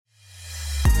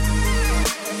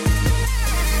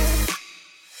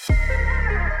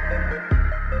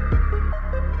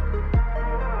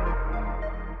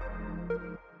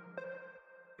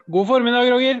God formiddag,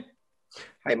 Roger.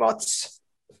 Hei Mats.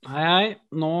 Hei, hei.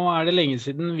 Nå det lenge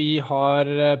siden vi har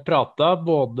pratet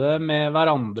både med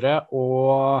hverandre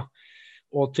og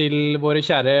til våre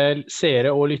kjære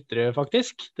seere og lyttere,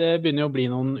 faktisk. Det begynner jo å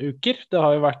bli noen uker. Det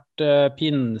har jo vært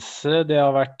pinse, det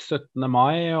har vært 17.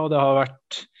 mai, og det har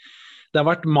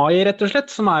vært mai, rett og slett,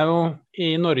 som jo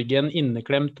i Norge en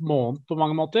inneklemt måned på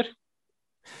mange måter.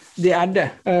 Det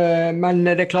det, men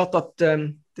det klart at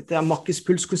dette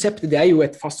markedspulskonseptet det jo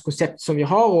et fast konsept som vi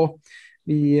har, og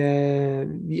vi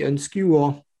ønsker jo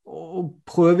å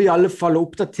prøve i alle fall å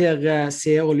oppdatere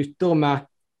seere og lyttere med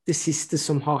det siste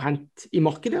som har hendt i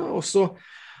markedet, og så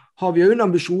har vi jo en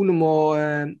ambisjon om å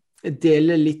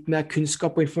dele litt mer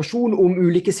kunnskap og informasjon om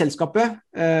ulike selskaper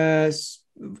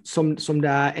som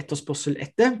det etterspørsel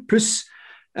etter, pluss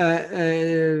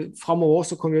fremover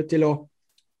så kommer vi til å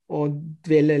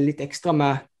dvele litt ekstra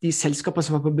med de selskapene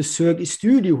som på besøk i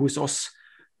studio hos oss,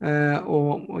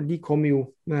 og de kommer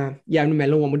jo med jevne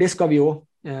mellomrom, og det skal vi jo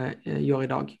gjøre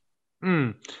i dag.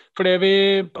 For det vi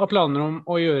har planer om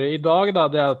å gjøre i dag,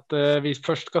 da, det at vi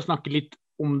først skal snakke litt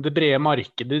om det brede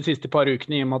markedet de siste par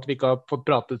ukene, i og med at vi ikke har fått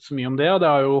pratet så mye om det, og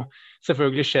det har jo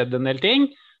selvfølgelig skjedd en del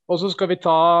ting. Og så skal vi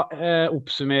ta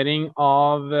oppsummering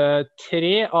av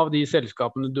 3 av de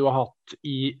selskapene du har hatt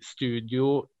i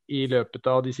studio i løpet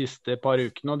av de siste par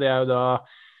ukene, og det jo da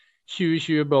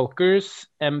 2020 Bulkers,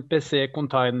 MPC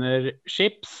Container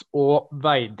Ships og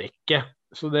Veidekke.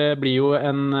 Så det blir jo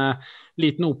en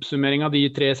liten oppsummering av de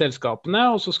 3 selskapene,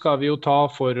 og så skal vi jo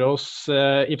ta for oss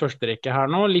i første rekke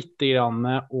her nå litt grann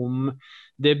om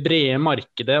det brede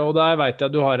markedet, og der vet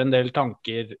jeg at du har en del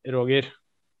tanker, Roger.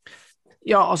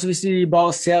 Ja, altså hvis vi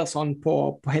bare ser sånn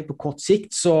helt på kort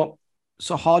sikt, så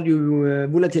har jo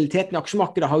volatiliteten i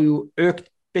aksjemarkedet har jo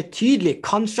økt betydelig.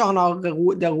 Kanskje det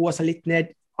har roet seg litt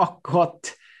ned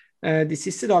akkurat de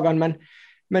siste dagene,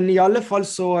 men i alle fall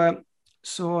så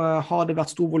har det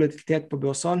vært stor volatilitet på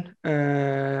børsene,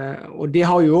 og det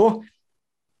har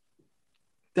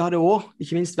det også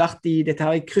ikke minst vært i dette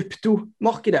her i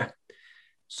kryptomarkedet,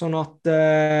 sånn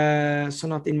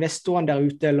at investorene der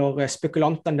ute, eller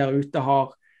spekulantene der ute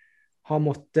har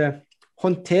måttet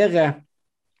håndtere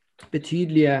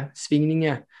betydelige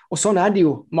svingninger. Og sånn det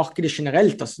jo markedet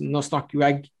generelt. Altså, nå snakker jo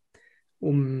jeg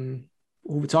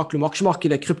hovedsakelig om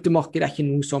aksjemarkedet. Kryptomarkedet ikke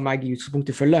noe som jeg i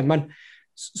utgangspunktet følger, men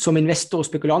som investor og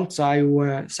spekulant så jo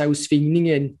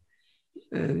svingningen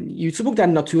i utgangspunktet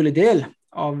en naturlig del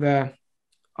av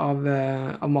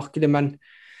markedet, men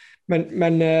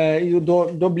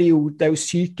da blir jo det jo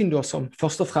psyken da, som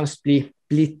først og fremst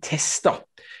blir testet.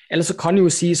 Eller så kan jeg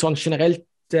jo si sånn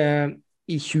generelt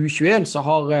i 2021 så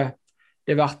har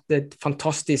det vært et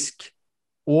fantastisk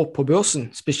år på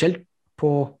børsen, spesielt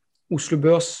på Oslo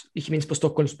Børs, ikke minst på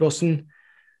Stockholmsbørsen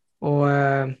og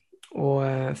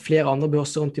flere andre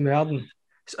børser rundt i verden.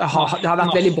 Det har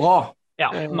vært veldig bra. Ja,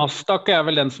 Nasdaq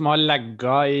vel den som har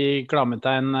lagget i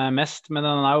klammetegn mest, men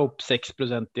den jo opp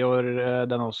 6% i år,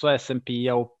 den også. S&P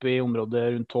opp i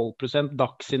området rundt 12%,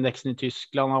 DAX-indeksen i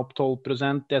Tyskland opp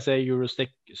 12%, jeg ser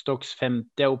Eurostoxx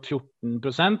 50 opp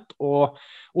 14%, og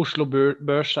Oslo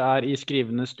Børs i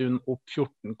skrivende stund opp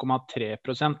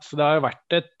 14,3%, så det har jo vært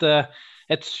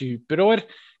et superår,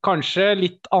 kanskje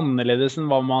litt annerledes enn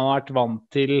hva man har vært vant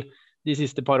til de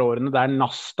siste par årene, der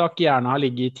Nasdaq gjerne har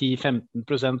ligget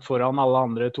 10-15% foran alle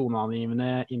andre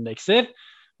toneangivende indekser,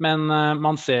 men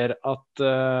man ser at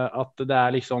det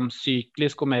liksom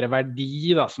syklisk og mer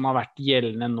verdi da, som har vært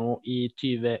gjeldende nå i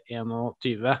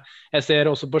 2021. Jeg ser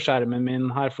også på skjermen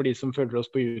min her, for de som følger oss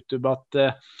på YouTube, at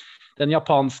den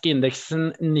japanske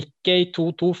indeksen Nikkei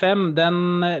 225,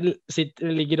 den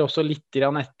ligger også litt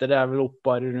grann etter, det vel opp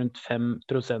bare rundt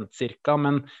 5% cirka,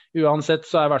 men uansett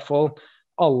så i hvert fall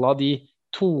alle av de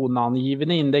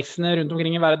toneangivende indeksene rundt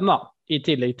omkring i verden da, i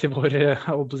tillegg til vår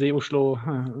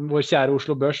kjære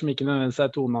Oslo Børs, som ikke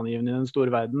nødvendigvis toneangivende i den store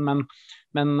verden,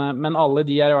 men alle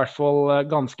de i hvert fall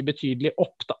ganske betydelig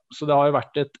opp da. Så det har jo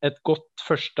vært et godt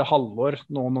første halvår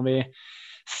nå når vi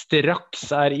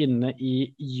straks inne i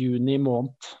juni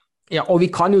måned. Ja, og vi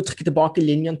kan jo trekke tilbake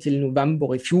linjen til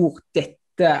november i fjor.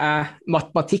 Dette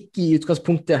matematikk i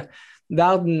utgangspunktet.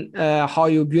 Verden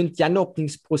har jo begynt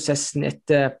gjenåpningsprosessen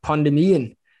etter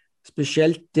pandemien.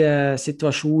 Spesielt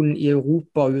situasjonen i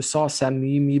Europa og USA ser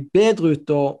mye, mye bedre ut,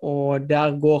 og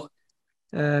der går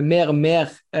mer og mer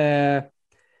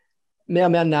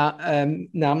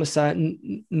nærmer seg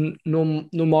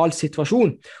normal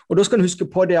situasjon. Og da skal du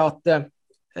huske på det at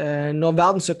når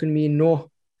verdensøkonomien nå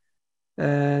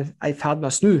i ferd med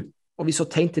å snu, og vi så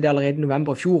tenkte det allerede i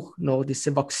november i fjor, når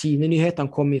disse vaksinenyhetene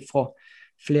kom fra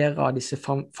flere av disse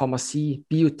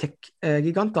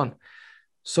biotech-gigantene,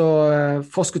 så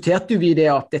forskutterte vi det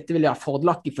at dette ville være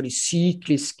fordelaktig for de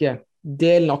sykliske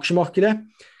delene av aksjemarkedet.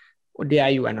 Og det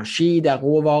jo energi, det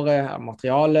råvare,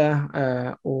 materiale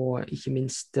og ikke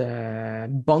minst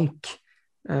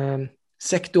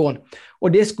banksektoren. Og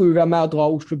det skulle jo være med å dra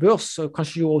Oslo Børs, og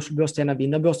kanskje gjøre Oslo Børs til en av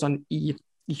vinnerbørsene i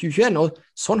 2021. Og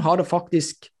sånn har det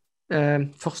faktisk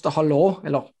første halve år,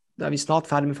 eller det vi snart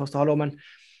ferdig med første halve år, men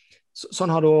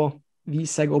sånn har det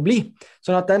vist seg å bli.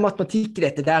 Sånn at det matematikk i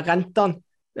dette, der rentene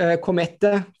kommer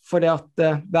etter fordi at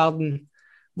verden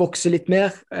vokser litt mer,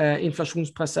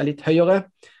 inflasjonspresset litt høyere,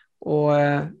 og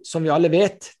som vi alle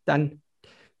vet, den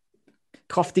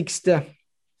kraftigste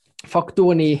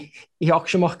faktoren i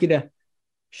aksjemarkedet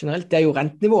generelt, det jo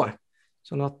rentenivået.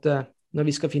 Sånn at når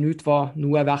vi skal finne ut hva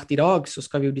noe verdt i dag, så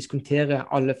skal vi jo diskutere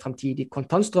alle fremtidige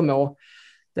kontantstrømmer, og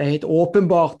det helt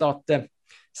åpenbart at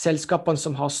selskapene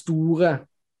som har store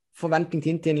forventninger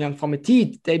til inntjening frem i tid,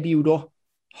 de blir jo da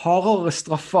hardere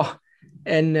straffet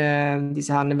enn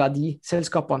disse her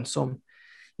verdiselskapene som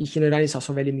ikke nødvendigvis har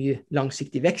så veldig mye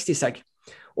langsiktig vekst i seg.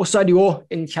 Og så det jo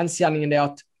en kjensgjerning det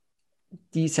at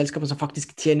de selskapene som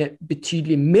faktisk tjener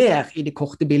betydelig mer i det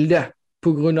korte bildet på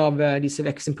grunn av disse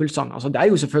vekstimpulsene, altså det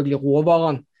jo selvfølgelig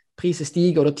råvarene, priset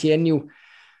stiger, og da tjener jo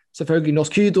selvfølgelig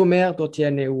Norsk Hydro mer, da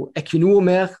tjener jo Equinor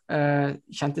mer,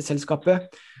 kjente selskapet,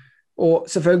 og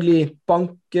selvfølgelig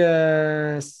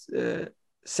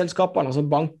bankselskapene, altså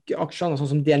bankaksjene,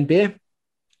 sånn som DNB.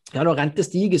 Ja, når rente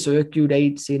stiger, så øker jo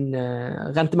de sin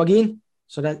rentemargin,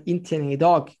 så den inntjeningen i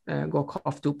dag går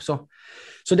kraftig opp. Så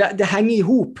det henger i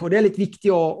hop, og det litt viktig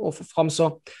å få frem.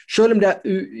 Så selv om det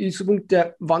i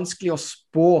utgangspunktet vanskelig å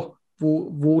spå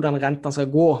hvordan renten skal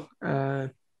gå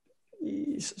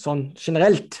sånn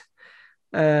generelt,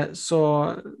 så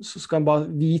skal en bare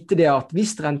vite det at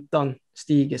hvis renten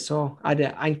stiger, så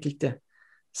det enkelte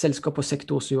selskap og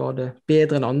sektor som gjør det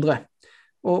bedre enn andre.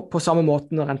 Og på samme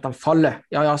måte når renten faller,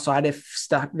 så det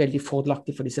veldig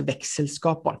fordelaktig for disse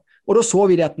vekstselskapene. Og da så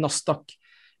vi det at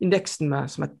Nasdaq-indeksen,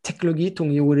 som teknologitung,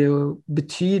 gjorde det jo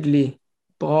betydelig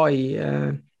bra i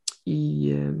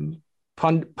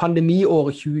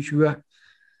pandemiåret 2020.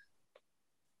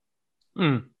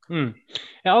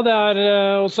 Ja, det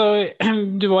også,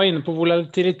 du var inne på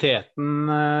volatiliteten,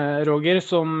 Roger,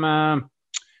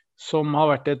 som har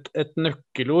vært et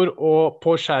nøkkelord, og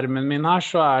på skjermen min her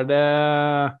så det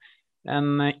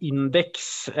en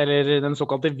indeks, eller den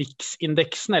såkalte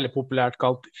VIX-indeksen, eller populært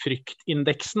kalt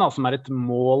fryktindeksen, som et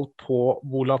mål på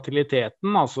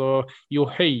volatiliteten. Altså jo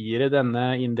høyere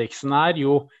denne indeksen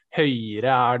jo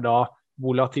høyere da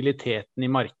volatiliteten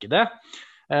i markedet.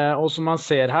 Og som man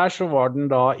ser her, så var den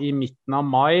da i midten av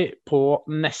mai på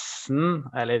nesten,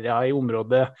 eller i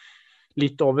området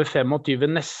litt over 25,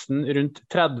 nesten rundt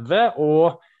 30,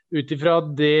 og utifra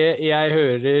det jeg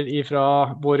hører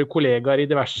fra våre kollegaer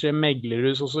i diverse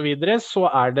meglerhus og så videre, så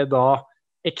det da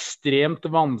ekstremt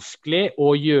vanskelig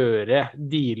å gjøre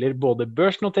dealer, både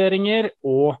børsnoteringer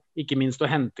og ikke minst å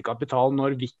hente kapital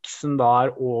når VIXen da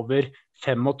over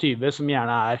 25, som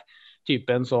gjerne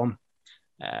type en sånn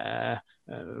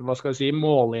hva skal jeg si,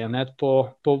 målenhet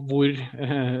på hvor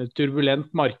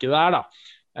turbulent markedet da.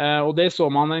 Og det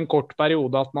så man en kort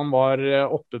periode at man var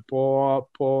oppe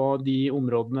på de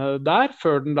områdene der,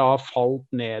 før den da falt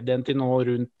ned igjen til nå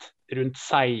rundt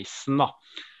 16 da.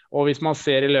 Og hvis man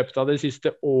ser i løpet av det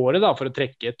siste året da, for å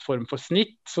trekke et form for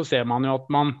snitt, så ser man jo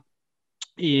at man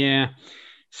i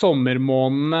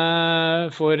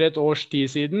sommermånedene for et års tid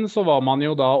siden, så var man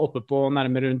jo da oppe på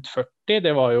nærmere rundt 40,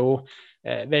 det var jo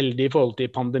veldig i forhold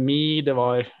til pandemi, det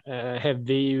var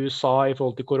heavy i USA i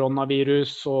forhold til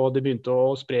koronavirus, og det begynte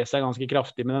å spre seg ganske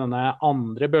kraftig med denne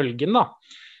andre bølgen da.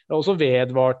 Og så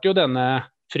vedvarte jo denne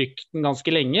frykten ganske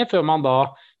lenge, før man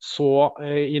da så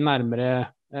i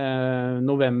nærmere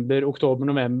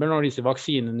oktober-november, når disse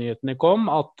vaksinenyhetene kom,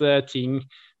 at ting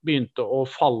begynte å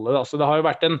falle da. Så det har jo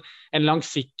vært en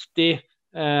langsiktig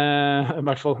i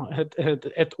hvert fall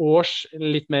et års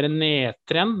litt mer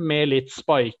nedtrend med litt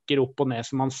spiker opp og ned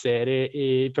som man ser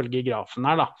ifølge grafen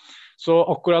her da. Så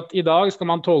akkurat i dag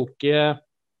skal man tolke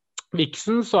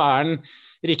VIXen, så den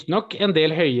riktig nok en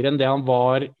del høyere enn det han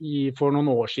var for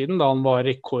noen år siden, da han var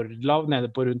rekordlav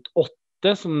nede på rundt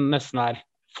 8, som nesten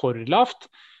for lavt.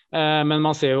 Men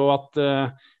man ser jo at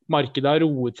markedet har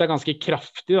roet seg ganske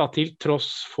kraftig da, til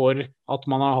tross for at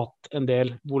man har hatt en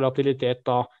del volatilitet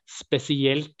da,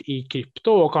 spesielt i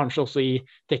krypto og kanskje også i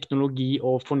teknologi-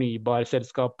 og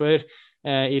fornybarselskaper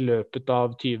i løpet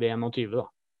av 2021 da.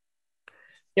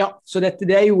 Ja, så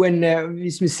det jo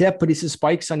hvis vi ser på disse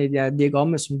spikesene i det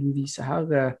diagrammet som du viser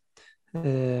her,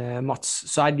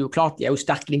 Mats, så det jo klart, de jo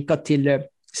sterkt linket til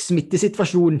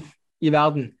smittesituasjonen i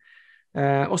verden.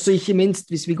 Også ikke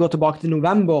minst hvis vi går tilbake til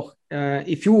november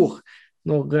i fjor,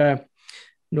 når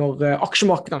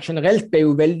aksjemarkedene generelt ble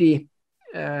jo veldig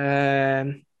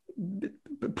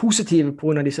positive på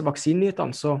grunn av disse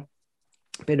vaksinenyhetene, så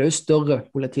ble det jo større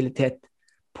volatilitet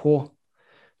på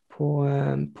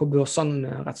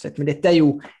børsene, rett og slett. Men dette jo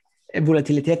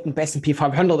volatiliteten på S&P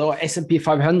 500, og S&P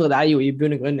 500 jo i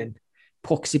bunn og grunn en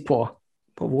proxy på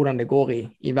hvordan det går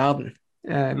i verden,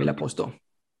 vil jeg påstå.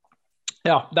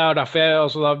 Ja, det derfor jeg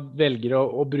også da velger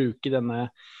å bruke denne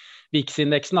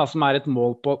VIX-indeksen, som et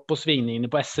mål på svingningene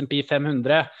på S&P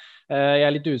 500.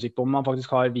 Jeg litt usikker på om man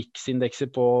faktisk har VIX-indekser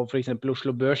på for eksempel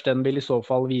Oslo Børs. Den vil i så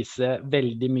fall vise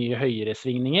veldig mye høyere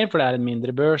svingninger, for det en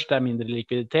mindre børs, det mindre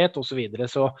likviditet og så videre.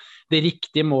 Så det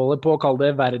riktige målet på å kalle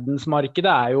det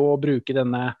verdensmarkedet jo å bruke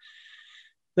denne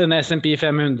S&P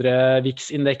 500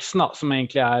 VIX-indeksen, som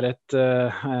egentlig et,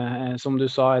 som du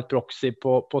sa, et proxy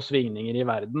på svingninger i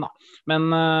verden.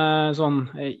 Men sånn,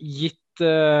 gitt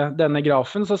denne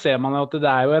grafen så ser man jo at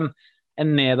det jo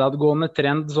en nedadgående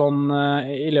trend sånn,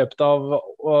 i løpet av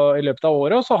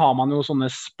året, og så har man jo sånne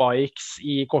spikes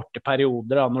i korte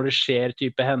perioder når det skjer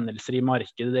type hendelser i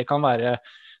markedet. Det kan være,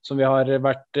 som vi har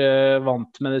vært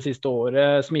vant med det siste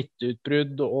året,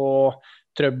 smitteutbrudd og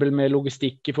trøbbel med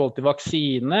logistikk i forhold til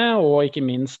vaksine, og ikke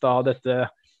minst da dette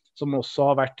som også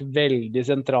har vært veldig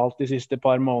sentralt de siste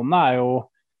par månedene, jo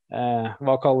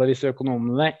hva kaller disse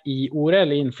økonomene I-ordet,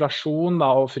 eller inflasjon da,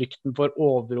 og frykten for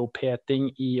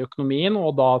overoppheting i økonomien,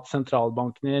 og da at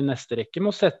sentralbankene i neste rekke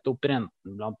må sette opp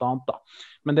renten blant annet da.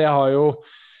 Men det har jo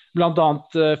blant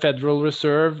annet Federal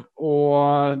Reserve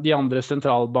og de andre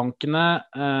sentralbankene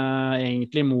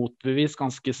egentlig motbevist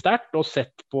ganske sterkt, og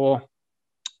sett på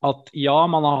at ja,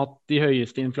 man har hatt det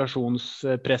høyeste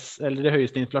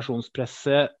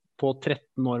inflasjonspresset på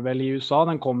 13 år vel i USA.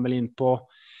 Den kom vel inn på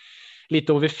litt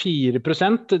over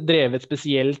 4%, drevet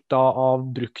spesielt da av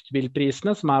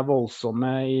bruktbilprisene, som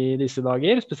voldsomme i disse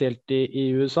dager, spesielt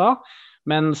i USA.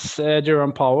 Mens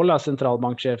Jerome Powell,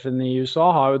 sentralbanksjefen i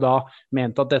USA, har jo da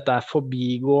ment at dette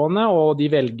forbigående, og de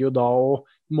velger jo da å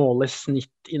måle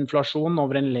snittinflasjon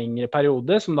over en lengre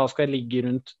periode, som da skal ligge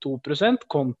rundt 2%,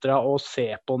 kontra å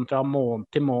se på den fra måned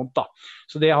til måned da.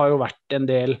 Så det har jo vært en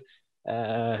del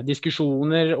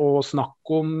diskusjoner og snakk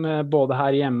om både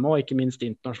her hjemme og ikke minst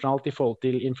internasjonalt i forhold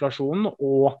til inflasjonen,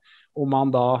 og om man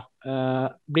da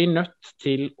blir nødt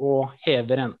til å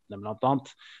heve rentene blant annet.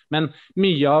 Men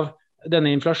mye av denne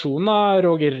inflasjonen da,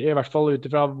 Roger, i hvert fall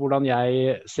utifra hvordan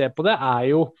jeg ser på det,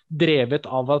 jo drevet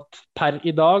av at per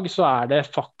i dag så det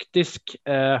faktisk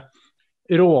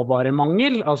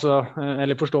råvaremangel,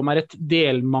 eller forstå meg rett,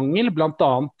 delmangel, blant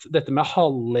annet dette med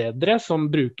halvledere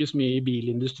som brukes mye i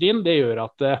bilindustrien. Det gjør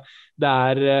at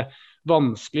det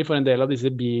vanskelig for en del av disse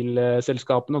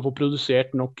bilselskapene å få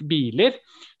produsert nok biler,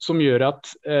 som gjør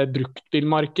at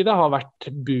bruktbilmarkedet har vært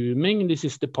booming de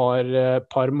siste par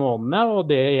månedene,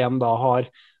 og det igjen da har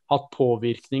hatt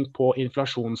påvirkning på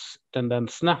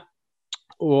inflasjonstendensene.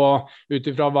 Og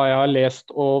utifra hva jeg har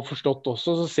lest og forstått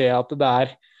også, så ser jeg at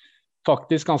det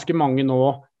faktisk ganske mange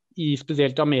nå, i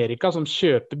spesielt Amerika, som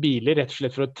kjøper biler rett og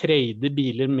slett for å trade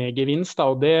biler med gevinst, da,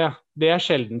 og det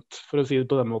sjeldent, for å si det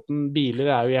på den måten. Biler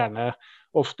jo gjerne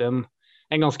ofte en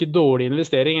ganske dårlig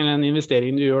investering, eller en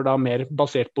investering du gjør da mer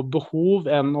basert på behov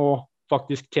enn å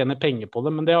faktisk tjene penger på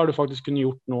det, men det har du faktisk kunnet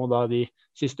gjort nå da de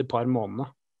siste par månedene.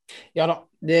 Ja da,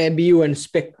 det blir jo en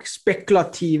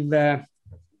spekulativ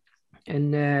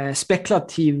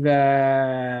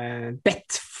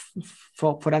bet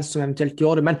for den som eventuelt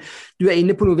gjør det, men du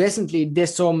inne på noe vesentlig. Det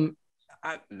som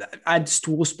det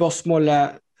store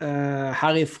spørsmålet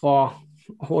herifra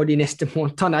og de neste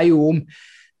månedene jo om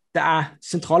det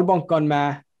sentralbankene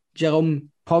med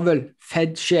Jerome Powell,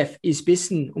 Fed-sjef i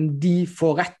spissen, om de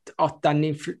får rett at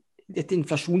dette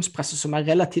inflasjonspresset som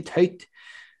relativt høyt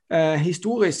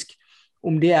historisk,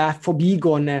 om det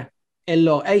forbigående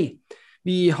eller ei.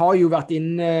 Vi har jo vært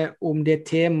inne om det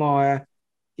temaet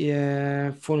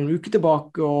for noen uker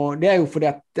tilbake, og det jo fordi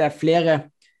at det flere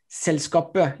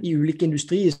selskaper i ulike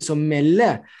industrier som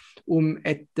melder om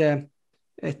et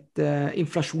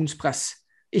inflasjonspress.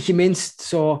 Ikke minst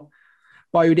så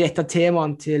var jo det et av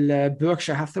temaene til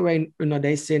Berkshire Hathaway under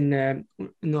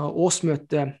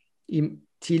årsmøte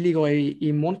tidligere i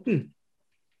måneden,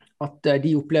 at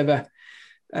de opplever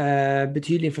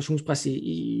betydelig inflasjonspress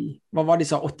hva var det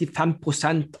de sa,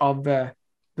 85% av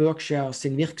Berkshire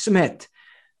sin virksomhet.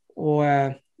 Og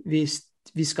hvis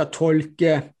vi skal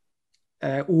tolke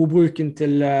ordbruken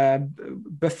til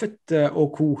Buffett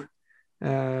og co.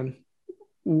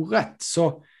 Ordrett,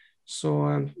 så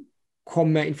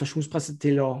kommer inflasjonspresset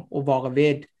til å vare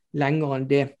ved lenger enn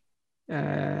det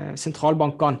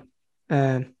sentralbankene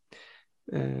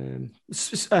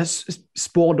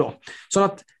spår da. Sånn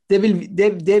at det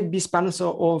blir spennende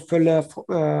å følge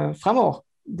fremover.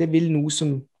 Det vil noe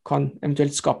som kan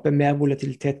eventuelt skape mer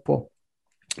volatilitet på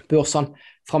børsene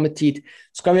frem i tid.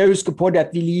 Så kan vi huske på det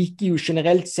at vi liker jo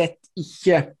generelt sett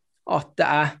ikke at det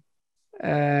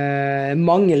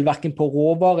mangel hverken på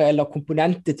råvarer eller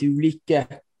komponenter til ulike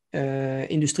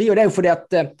industri, og det jo fordi at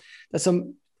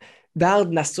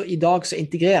verden så i dag så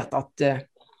integrert at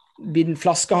ved en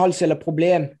flaskehals eller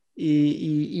problem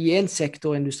i en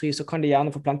sektorindustri, så kan det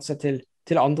gjerne forplante seg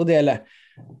til andre deler,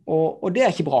 og det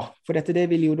ikke bra, for det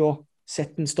vil jo da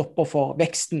sette en stopper for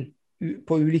veksten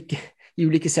i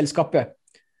ulike selskaper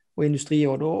og industrier,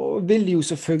 og da vil jo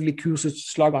selvfølgelig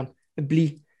kursutslagene bli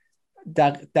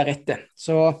deretter.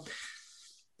 Så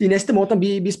de neste måtene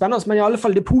blir spennende, men i alle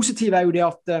fall det positive jo det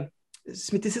at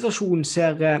smittesituasjonen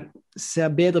ser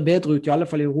bedre ut, i alle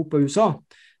fall i Europa og USA,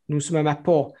 noe som med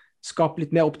på å skape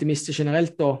litt mer optimisme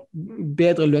generelt og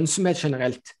bedre lønnsomhet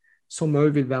generelt, som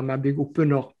også vil være med å bygge opp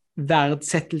under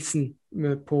verdsettelsen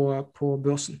på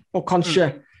børsen. Og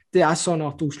kanskje det sånn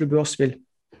at Oslo Børs vil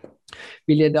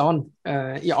lede an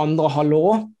i andre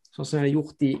halvår, sånn som det er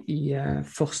gjort i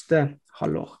første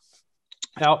halvår.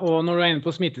 Ja, og når du inne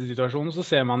på smittesituasjonen, så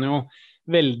ser man jo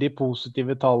veldig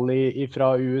positive tall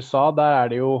fra USA.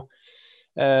 Der det jo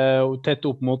tett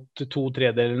opp mot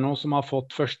 2/3 nå som har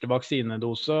fått første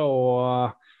vaksinedose,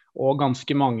 og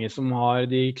ganske mange som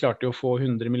de klarte jo å få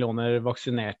 100 millioner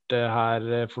vaksinerte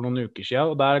her for noen uker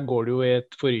siden, og der går det jo i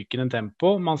et forrykende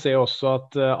tempo. Man ser jo også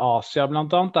at Asia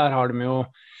blant annet, der har de jo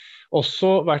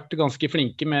også vært ganske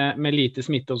flinke med lite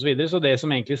smitte og så videre, så det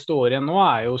som egentlig står igjen nå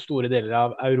jo store deler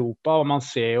av Europa, og man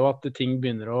ser jo at ting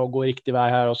begynner å gå riktig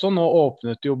vei her også. Nå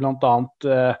åpnet jo blant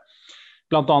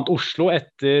annet Oslo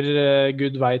etter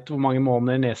Gud vet hvor mange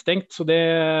måneder nedstengt, så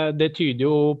det tyder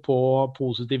jo på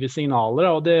positive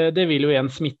signaler, og det vil jo igjen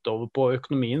smitte over på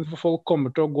økonomien, for folk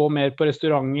kommer til å gå mer på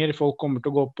restauranter, folk kommer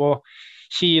til å gå på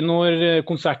kinoer,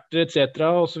 konserter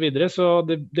etc. og så videre, så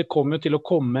det kommer jo til å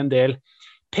komme en del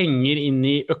penger inn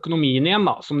i økonomien igjen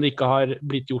da, som det ikke har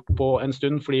blitt gjort på en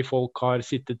stund, fordi folk har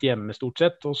sittet hjemme stort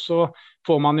sett, og så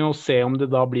får man jo se om det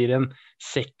da blir en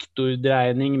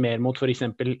sektordreining mer mot for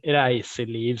eksempel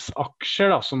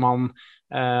reiselivsaksjer da, som man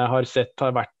har sett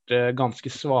har vært ganske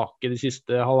svake de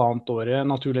siste halvannet året,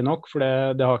 naturlig nok, for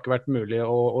det har ikke vært mulig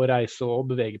å reise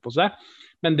og bevege på seg,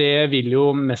 men det vil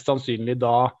jo mest sannsynlig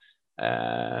da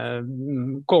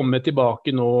komme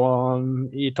tilbake nå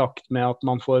i takt med at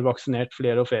man får vaksinert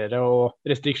flere og flere, og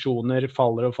restriksjoner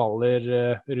faller og faller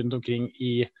rundt omkring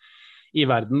i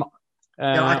verden.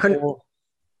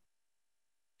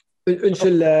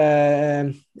 Unnskyld,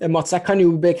 Mats, jeg kan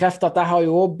jo bekrefte at jeg har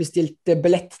jo bestilt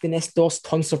billett til neste års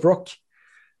Tons of Rock,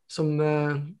 som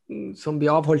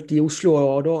blir avholdt i Oslo,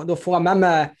 og da får jeg med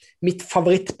meg mitt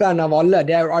favorittband av alle,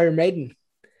 det jo Iron Maiden.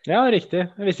 Ja, riktig.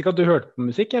 Jeg visste ikke at du hørte på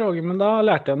musikk, Roger, men da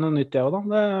lærte jeg noe nytt, da.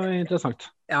 Det interessant.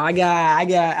 Ja,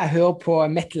 jeg hører på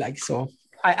metal, så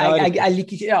jeg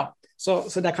liker ikke, ja. Så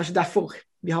det kanskje derfor.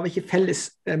 Vi har vel ikke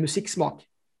felles musikksmak.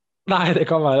 Nei, det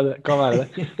kan være det.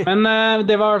 Men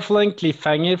det var i hvert fall en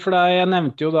cliffhanger, for jeg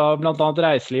nevnte jo da blant annet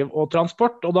reiseliv og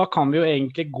transport, og da kan vi jo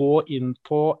egentlig gå inn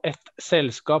på et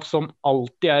selskap som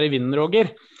alltid i vinden,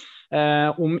 Roger.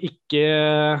 Om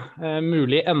ikke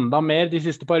mulig enda mer de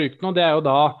siste par ukene, og det jo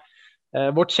da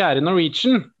vårt kjære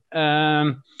Norwegian.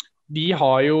 De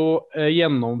har jo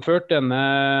gjennomført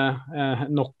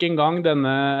nok en gang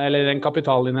en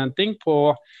kapitalinnhenting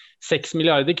på 6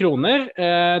 milliarder kroner,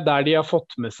 der de har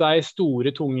fått med seg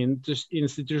store, tunge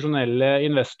institusjonelle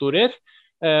investorer,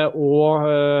 og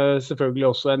selvfølgelig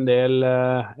også en del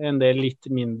litt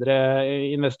mindre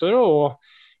investorer, og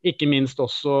ikke minst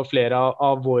også flere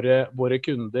av våre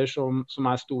kunder som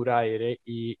store eiere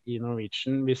i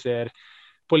Norwegian. Vi ser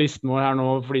på listen vår her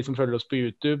nå, for de som følger oss på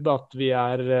YouTube, at vi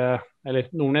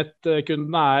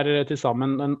Nordnett-kundene til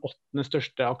sammen den 8.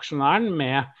 største aksjonæren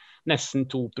med nesten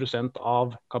 2%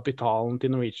 av kapitalen til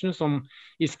Norwegian, som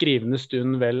i skrivende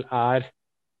stund vel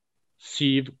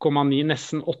 7,9,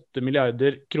 nesten 8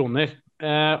 milliarder kroner.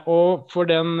 Og for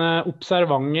den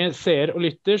observante seer og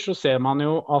lytter så ser man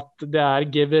jo at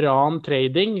det Geveran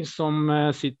Trading som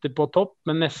sitter på topp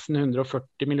med nesten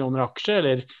 140 millioner aksjer,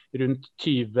 eller rundt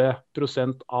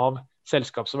 20% av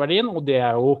selskapsverdien, og det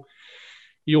jo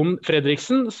Jon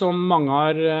Fredriksen, som mange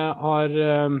har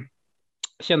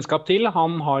kjennskap til.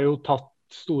 Han har jo tatt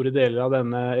store deler av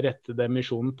denne rettede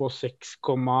emisjonen på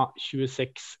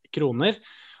 6,26 kroner,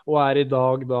 og i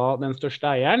dag da den største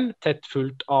eieren, tett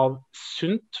fulgt av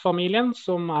Sundt-familien,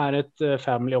 som et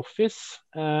family office,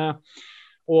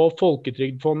 og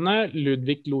Folketrygdfondet,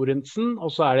 Ludvig Lorentzen,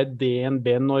 og så det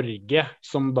DNB Norge,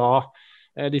 som da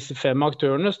disse 5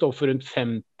 aktørene står for rundt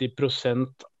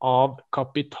 50% av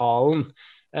kapitalen.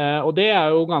 Og det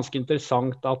jo ganske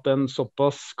interessant at en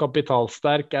såpass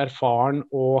kapitalsterk, erfaren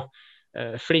og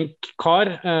flink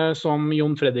kar som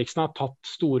Jon Fredriksen har tatt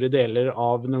store deler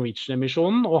av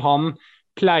Norwegian-emisjonen, og han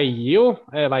pleier jo,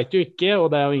 jeg vet jo ikke, og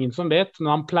det jo ingen som vet,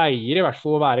 men han pleier i hvert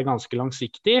fall å være ganske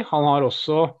langsiktig. Han har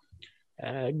også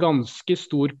ganske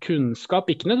stor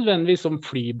kunnskap, ikke nødvendigvis om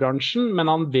flybransjen,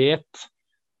 men han vet,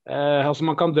 altså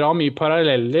man kan dra mye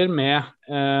paralleller med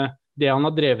det han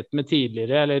har drevet med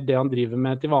tidligere, eller det han driver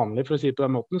med til vanlig, for å si det på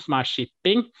den måten, som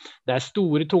shipping. Det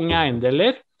store, tunge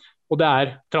eiendeler, og det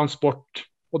transport.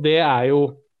 Og det jo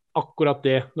akkurat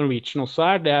det Norwegian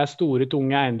også Det store,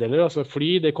 tunge eiendeler, altså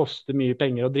fly, det koster mye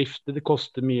penger å drifte, det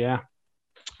koster mye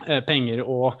penger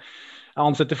å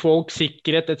ansette folk,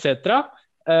 sikkerhet, etc.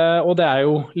 Og det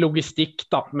jo logistikk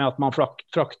da, med at man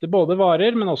frakter både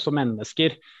varer, men også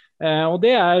mennesker. Og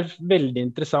det veldig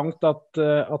interessant at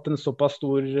en såpass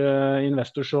stor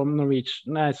investor som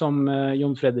som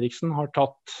Jon Fredriksen har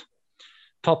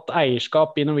tatt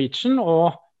eierskap i Norwegian,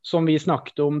 og som vi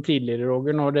snakket om tidligere,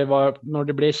 Roger, når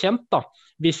det ble kjent da.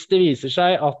 Hvis det viser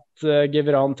seg at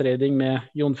Geveran Trading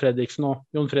med Jon Fredriksen og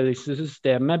Jon Fredriksen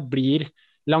systemet blir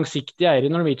langsiktig eier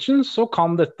i Norwegian, så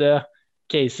kan dette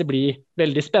caset bli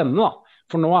veldig spennende da.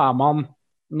 For nå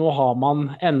har man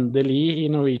endelig i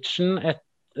Norwegian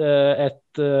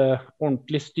et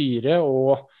ordentlig styre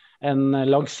og en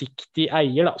langsiktig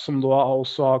eier da, som da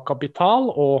også har kapital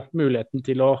og muligheten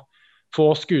til å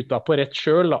få skuta på rett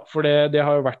kjøl da. For det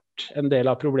har jo vært en del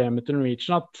av problemet til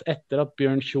Norwegian at etter at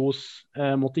Bjørn Kjos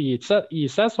måtte gi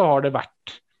seg, så har det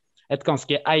vært et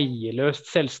ganske eierløst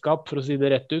selskap, for å si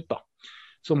det rett ut da,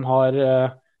 som har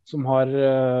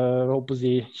håper å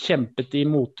si, kjempet i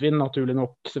motvind, naturlig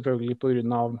nok selvfølgelig på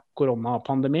grunn av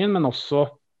koronapandemien, men også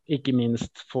ikke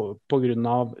minst på grunn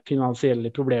av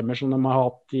finansielle problemer som de har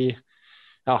hatt i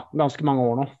ganske mange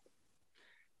år nå.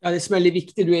 Ja, det som veldig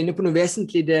viktig, du inne på noe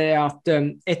vesentlig, det at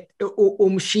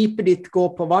om skipet ditt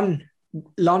går på vann,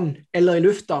 land eller i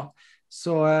lufta,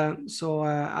 så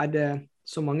det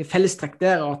så mange fellestrekk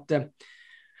der og det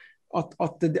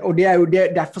jo det,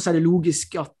 derfor det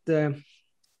logisk at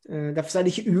derfor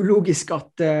det ikke ulogisk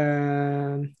at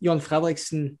Jon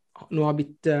Fredriksen nå har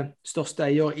blitt største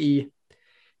eier i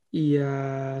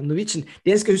Norwegian.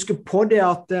 Det jeg skal huske på det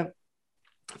at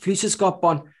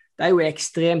flyselskapene, det jo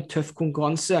ekstremt tøff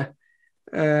konkurranse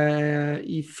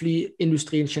i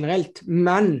flyindustrien generelt,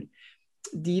 men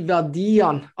de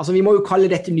verdiene, altså vi må jo kalle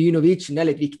dette nye Norwegian, det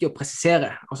litt viktig å presisere.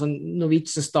 Altså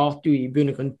Norwegian starter jo i bunn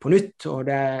og grunn på nytt, og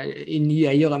det i nye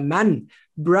eiere, men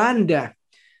brandet,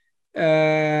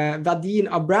 verdien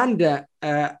av brandet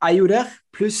jo der,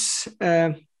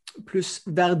 pluss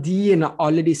verdien av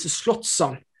alle disse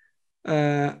slottsene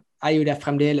jo det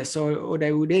fremdeles, og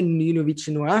det jo det nye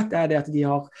Norwegian nå det det at de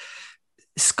har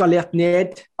skalert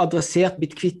ned, adressert,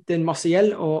 blitt kvitt en masse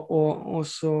gjeld, og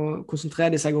så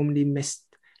konsentrerer de seg om de mest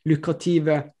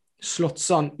lukrative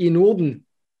slottsene i Norden.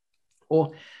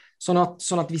 Og sånn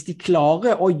at hvis de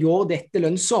klarer å gjøre dette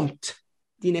lønnsomt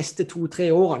de neste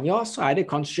 2-3 årene, ja, så det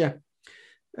kanskje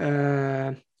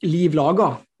liv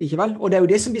laget, ikke vel? Og det jo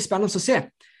det som blir spennende å se.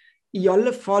 I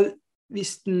alle fall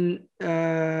hvis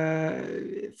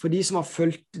for de som har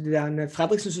fulgt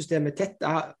Fredriksen-systemet tett,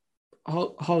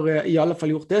 har i alle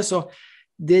fall gjort det, så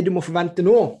det du må forvente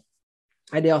nå,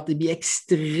 det at det blir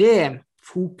ekstrem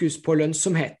fokus på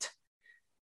lønnsomhet,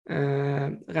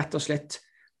 rett og slett.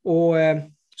 Og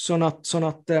sånn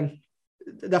at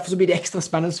derfor så blir det ekstra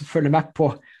spennende å følge med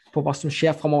på hva som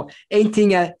skjer fremover. En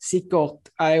ting sikkert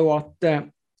jo at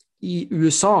i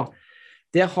USA,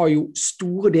 der har jo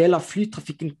store deler av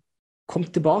flytrafikken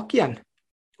kommet tilbake igjen.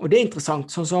 Og det interessant,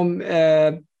 sånn som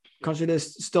kanskje det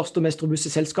største og mest robuste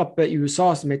selskapet i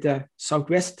USA, som heter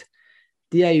Southwest,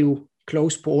 de jo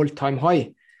close på all time high.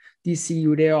 De sier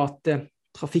jo det at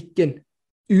trafikken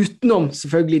utenom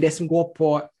selvfølgelig det som går på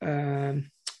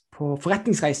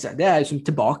forretningsreise, det jo som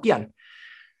tilbake igjen.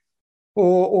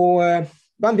 Og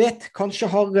hvem vet, kanskje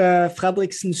har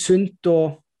Fredriksen Sundt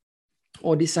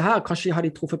og disse her, kanskje har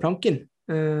de truffet planken.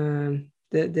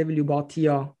 Det vil jo bare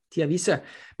tida vise.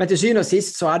 Men til syvende og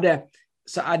sist så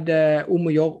det om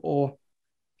å gjøre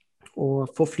å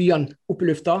få flyene opp i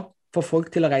lufta, få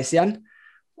folk til å reise igjen,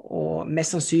 og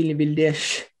mest sannsynlig vil det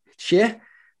skje,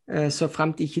 så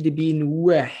frem til ikke det blir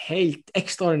noe helt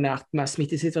ekstraordinært med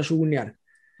smittesituasjonen igjen.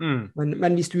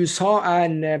 Men hvis USA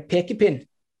en pekepinn,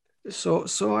 så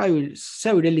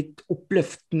jo det litt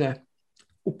oppløftende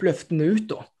ut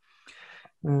da.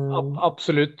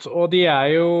 Absolutt, og de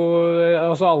jo,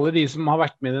 altså alle de som har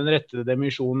vært med i den rette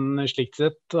demisjonen slikt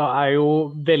sett, jo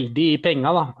veldig i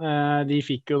penga da. De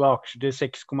fikk jo da aksjer til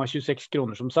 6,26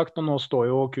 kroner som sagt, og nå står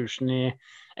jo kursen i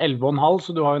 11,5,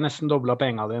 så du har jo nesten doblet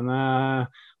penga dine,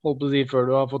 holdt på å si, før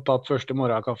du har fått tatt første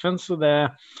morgenkaffen, så det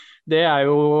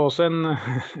jo også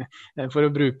for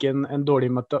å bruke en dårlig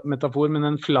metafor, men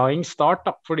en flying start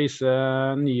da, for disse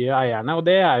nye eierne, og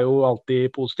det jo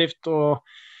alltid positivt, og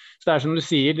så det som du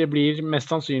sier, det blir mest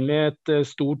sannsynlig et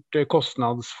stort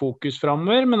kostnadsfokus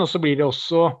fremover, men også blir det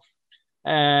også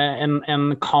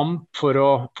en kamp for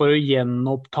å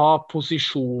gjenoppta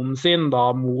posisjonen sin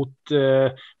da, mot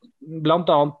blant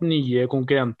annet nye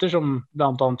konkurrenter, som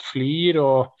blant annet Flyr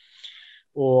og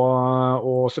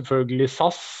selvfølgelig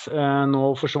SAS.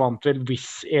 Nå forsvant vel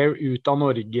Wizz Air ut av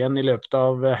Norge igjen i løpet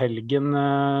av helgen,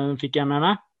 fikk jeg med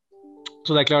meg.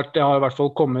 Så det klart, det har i hvert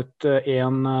fall kommet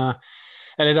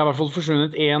eller det har i hvert fall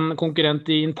forsvunnet en konkurrent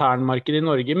i internmarkedet i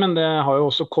Norge, men det har jo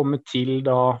også kommet til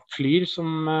da Flyr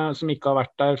som ikke har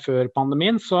vært der før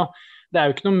pandemien, så det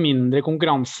jo ikke noe mindre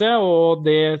konkurranse, og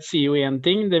det sier jo en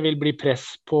ting, det vil bli press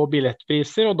på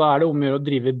billettpriser, og da det om å gjøre å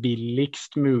drive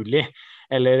billigst mulig,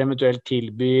 eller eventuelt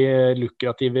tilby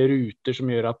lukrative ruter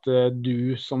som gjør at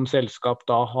du som selskap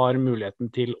da har muligheten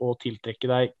til å tiltrekke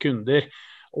deg kunder,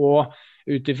 og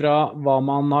utifra hva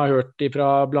man har hørt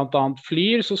fra blant annet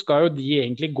Flyr, så skal jo de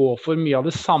egentlig gå for mye av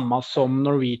det samme som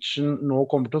Norwegian nå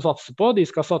kommer til å satse på. De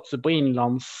skal satse på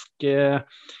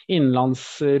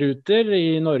innenlandsruter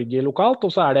i Norge lokalt,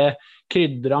 og så det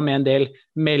krydret med en del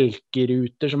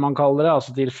melkeruter, som man kaller det,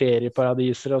 altså til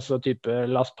ferieparadiser, altså type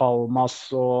Las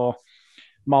Palmas og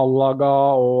Malaga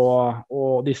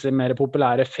og disse mer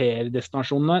populære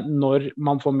feriedestinasjonene, når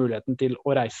man får muligheten til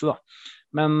å reise da.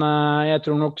 Men jeg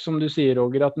tror nok, som du sier,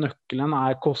 Roger, at nøkkelen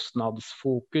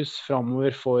kostnadsfokus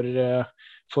fremover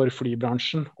for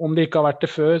flybransjen. Om det ikke har vært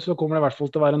det før, så kommer det i hvert fall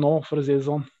til å være nå, for å si det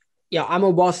sånn. Ja, jeg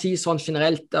må bare si sånn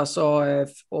generelt, altså,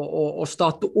 å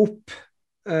starte opp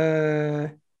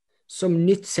som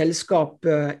nytt selskap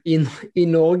i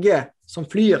Norge, som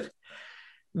Flyr,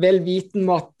 vel viten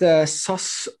med at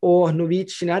SAS og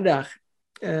Norwegian der,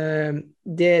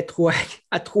 det tror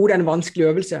jeg tror det en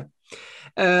vanskelig øvelse.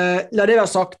 La det være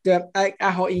sagt, jeg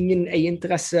har ingen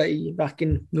eierinteresse i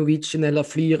hverken Norwegian eller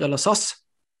Flyr eller SAS,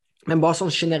 men bare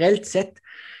sånn generelt sett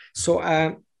så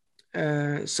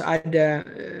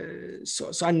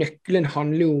nøkkelen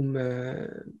handler jo om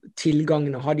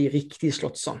tilgangen å ha de riktige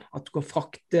slottsene, at du kan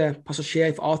frakte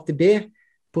passasjerer fra A til B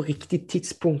på riktig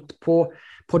tidspunkt på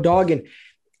dagen.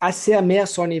 Jeg ser mer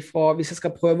sånn hvis jeg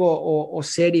skal prøve å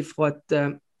se det fra et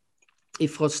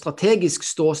strategisk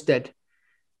ståsted,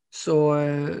 så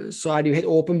det jo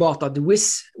helt åpenbart at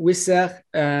Wizz Air,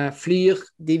 Flyr,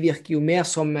 de virker jo mer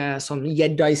som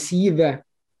gjedda i sivet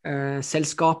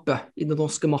selskapet i det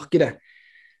norske markedet,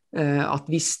 at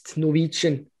hvis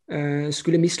Norwegian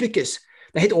skulle mislykkes.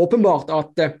 Det helt åpenbart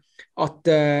at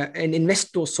en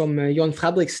investor som John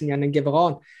Fredriksen gjennom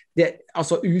Geveran,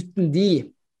 altså uten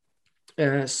de,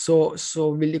 så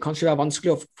vil det kanskje være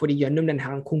vanskelig å få de gjennom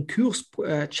denne konkurs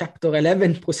chapter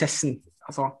 11-prosessen,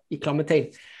 altså i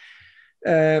klammetegn.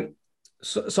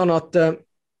 Sånn at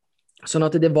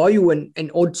det var jo en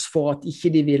odds for at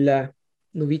ikke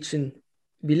Norwegian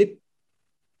ville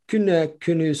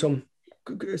kunne som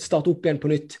starte opp igjen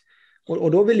på nytt, og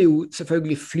da ville jo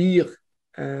selvfølgelig Flyr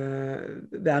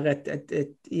være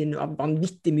i en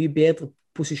vanvittig mye bedre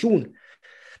posisjon,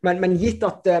 men gitt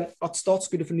at Start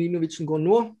skulle fornye Norwegian gå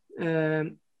nå,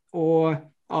 og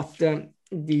at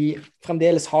de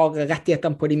fremdeles har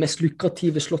rettighetene på de mest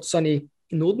lukrative slottsene i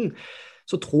Norden,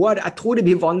 så tror det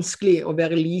blir vanskelig å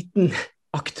være liten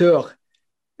aktør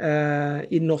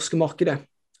i det norske markedet.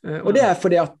 Og det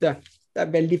fordi at det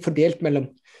veldig fordelt mellom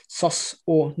SAS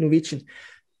og Norwegian.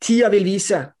 Tida vil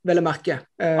vise, vel å merke.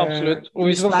 Absolutt. Og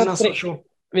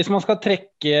hvis man skal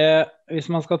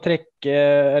trekke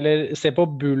eller se på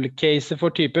bull-case for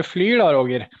type Flyr da,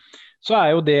 Roger, så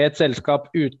jo det et selskap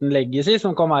uten legacy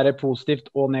som kan være positivt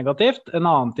og negativt. En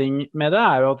annen ting med det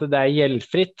jo at det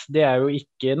gjeldfritt. Det jo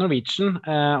ikke Norwegian,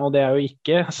 og det jo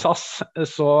ikke SAS.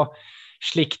 Så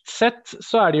slikt sett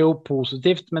så det jo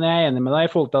positivt, men jeg enig med deg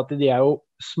i forhold til at de jo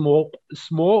små,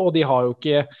 og de har jo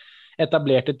ikke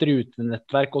etablert et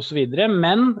rutenettverk og så videre,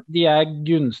 men de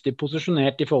gunstig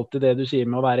posisjonert i forhold til det du sier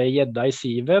med å være gjedda i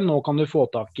sivet. Nå kan du få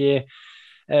tak i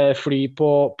fly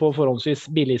på forholdsvis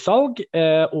billigsalg,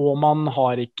 og man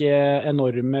har ikke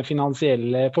enorme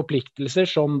finansielle forpliktelser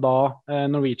som da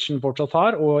Norwegian fortsatt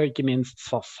har, og ikke minst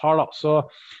SAS har da. Så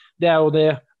det jo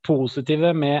det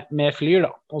positive med Flyr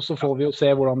da, og så får vi jo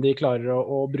se hvordan de klarer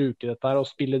å bruke dette her og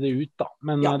spille det ut da,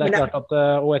 men Ja, det men klart at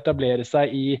å etablere seg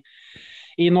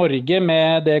i Norge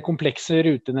med det komplekse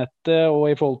rutenettet og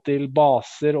i forhold til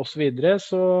baser og så videre,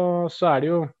 så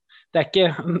det jo, det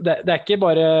ikke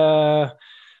bare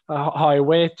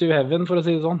highway to heaven, for å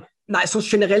si det sånn. Nei, så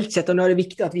generelt sett, og nå det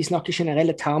viktig at vi snakker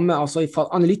generelle termer, altså fra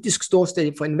analytisk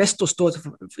ståsted, fra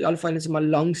investorståsted, i alle fall en som har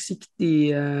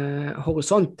langsiktig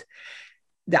horisont.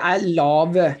 Det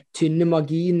lave, tynne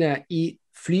marginer i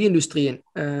flyindustrien.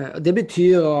 Det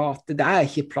betyr at det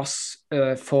ikke plass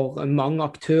for mange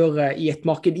aktører i et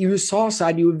marked. I USA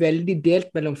så det jo veldig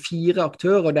delt mellom 4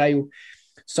 aktører. Det jo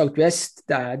Southwest,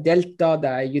 det Delta,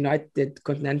 det United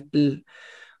Continental,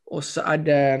 og så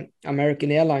det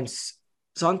American Airlines.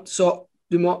 Sant? Så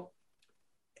du må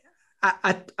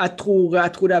jeg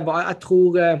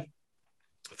tror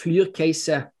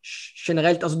Flyr-caset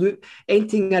generelt, altså en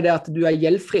ting det at du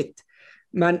gjeldfritt,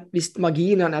 men hvis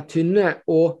marginene tynne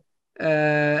og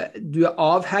du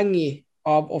avhengig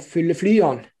av å fylle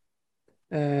flyene,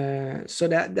 så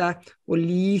det å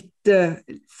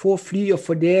få fly å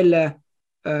fordele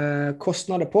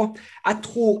kostnader på. Jeg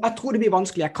tror det blir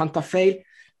vanskelig, jeg kan ta feil.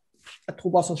 Jeg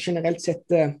tror bare sånn generelt sett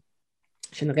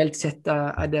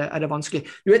det vanskelig.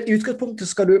 Du vet, i utgangspunktet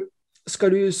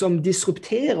skal du som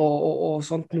disruptere og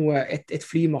sånt noe, et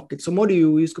flymarked, så må du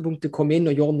jo i utgangspunktet komme inn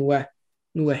og gjøre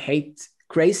noe helt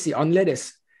crazy,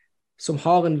 annerledes, som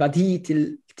har en verdi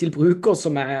til bruker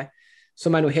som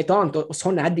noe helt annet, og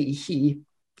sånn det ikke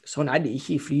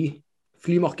i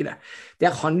flymarkedet.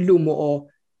 Det handler om å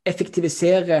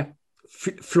effektivisere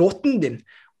flåten din,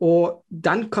 og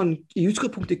den kan i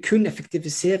utgangspunktet kun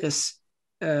effektiviseres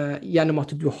gjennom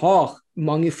at du har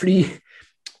mange fly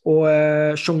å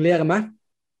jonglere med,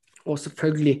 og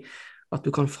selvfølgelig at du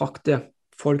kan frakte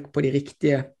folk på de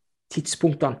riktige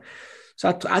tidspunktene. Så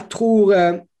jeg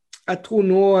tror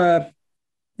nå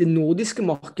det nordiske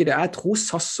markedet, jeg tror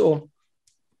SAS og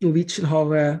Norwegian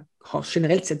har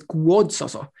generelt sett gode odds,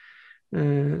 altså.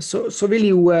 Så vil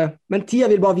jo, men tida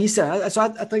vil bare vise.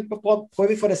 Altså, jeg tenker bare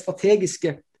prøve for det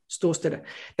strategiske ståstedet.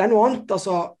 Det noe annet,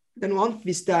 altså, det noe annet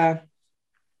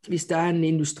hvis det en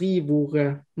industri hvor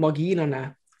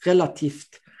marginene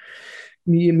relativt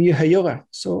mye høyere,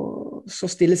 så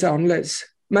stiller seg annerledes.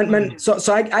 Men så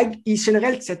jeg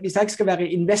generelt sett, hvis jeg skal være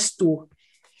investor,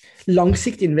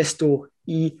 langsiktig investor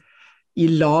i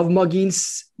lavmargins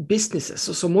businesses,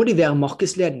 så må de være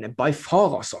markedsledende by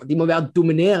far, altså. De må være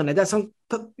dominerende. Det sånn,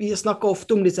 vi snakker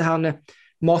ofte om disse her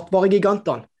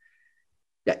matvaregigantene.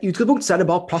 Ja, i utgangspunktet så det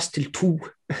bare plass til 2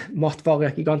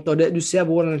 matvaregiganter. Du ser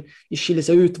hvordan de skiller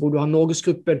seg ut, hvor du har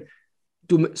Norgesgruppen,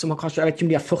 som har kanskje, jeg vet ikke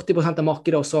om de har 40% av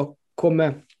markedet, og så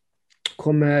kommer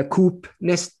Coop på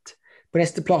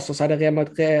neste plass, og så det Rema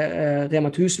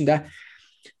 1000. Da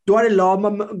det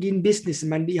lavmargin-businessen,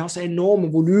 men de har så enorme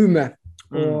volumer,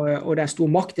 og det stor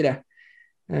makt i det.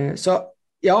 Så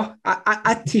ja,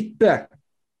 jeg tipper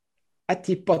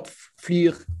at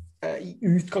Flyr, i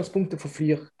utgangspunktet for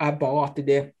Flyr, bare at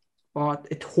det var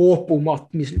et håp om at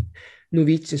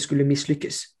Norwegian skulle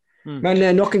mislykkes.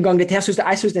 Men nok en gang, jeg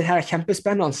synes det her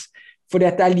kjempespennende, fordi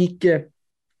at jeg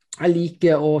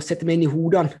liker å sette meg inn i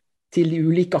hodene til de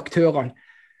ulike aktørene,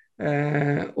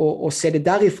 og se det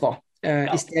derifra,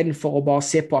 i stedet for å bare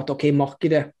se på at ok,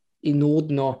 markedet i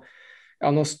Norden, og ja,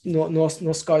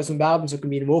 nå skal som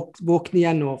verdensøkonomien våkne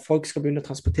igjen, og folk skal begynne å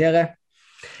transportere.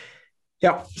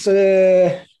 Ja, så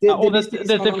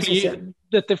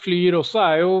dette Flyr også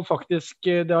jo faktisk,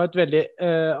 det har et veldig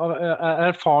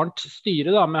erfarent styre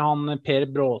da, med han Per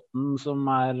Bråten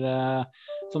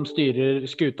som styrer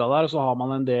skuta der, og så har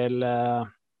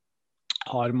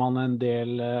man en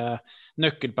del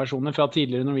nøkkelpersoner fra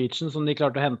tidligere Norwegian som de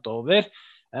klarte å hente over.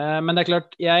 Men det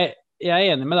klart, jeg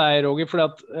enig med deg, Roger, for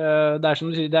det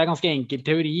som du sier, det ganske enkel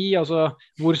teori, altså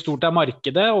hvor stort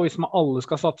markedet, og hvis man alle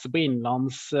skal satse på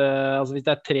innenlands, altså hvis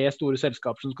det 3 store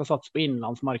selskaper som skal satse på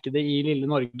innenlandsmarkedet i lille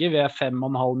Norge, vi 5,5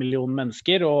 millioner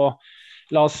mennesker, og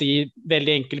la oss si,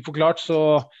 veldig enkelt forklart,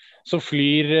 så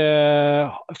flyr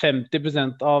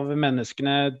 50% av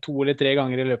menneskene 2 eller 3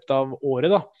 ganger i løpet av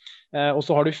året da, og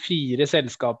så har du 4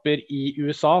 selskaper i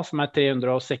USA som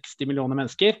 360 millioner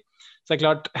mennesker. Så det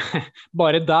klart,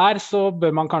 bare der så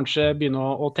bør man kanskje begynne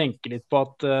å tenke litt på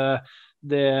at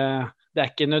det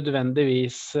ikke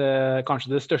nødvendigvis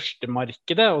kanskje det største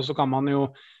markedet, og så kan man jo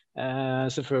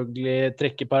selvfølgelig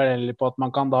trekke paralleller på at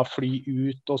man kan da fly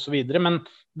ut og så videre, men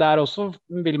der også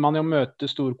vil man jo møte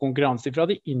stor konkurranse fra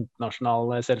de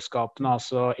internasjonale selskapene,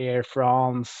 altså Air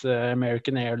France,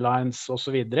 American Airlines og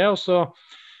så videre, og så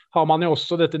har man jo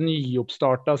også dette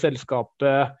nyoppstartet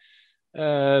selskapet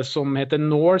som heter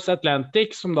North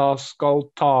Atlantic, som da skal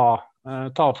ta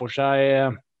for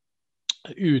seg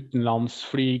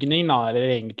utenlandsflygning,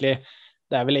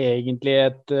 det er vel egentlig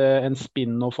en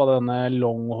spin-off av denne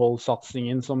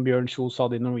long-haul-satsingen som Bjørn Kjos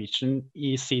hadde i Norwegian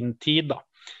i sin tid da.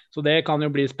 Så det kan jo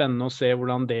bli spennende å se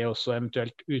hvordan det også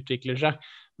eventuelt utvikler seg.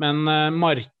 Men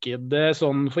markedet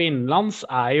sånn for innenlands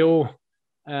er jo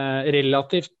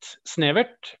relativt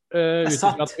snevert. Det er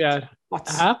satt, Mats. Det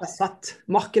er satt.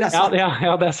 Markedet er satt.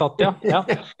 Ja, det er satt, ja. Ja.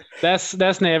 Det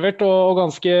er snevert og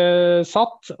ganske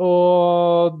satt,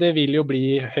 og det vil jo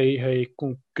bli høy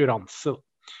konkurranse.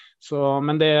 Så,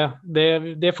 men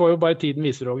det får jo bare tiden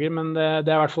vise, Roger, men det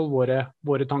er i hvert fall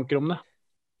våre tanker om det.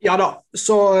 Ja da,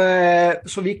 så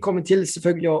vi kommer til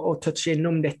selvfølgelig å touche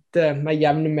innom dette med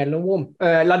jevne mellomrom.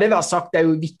 La det være sagt, det er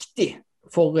jo viktig,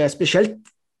 spesielt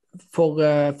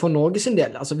for Norge sin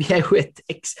del. Altså, vi er jo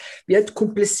et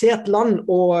komplisert land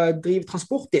å drive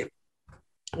transport i.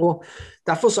 Og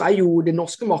derfor så er jo det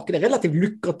norske markedet relativt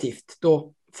lukrativt da,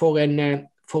 for en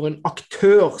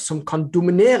aktør som kan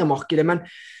dominere markedet, men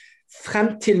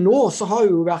frem til nå så har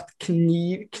jo vært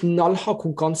knallhard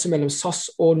konkurranse mellom SAS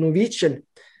og Norwegian.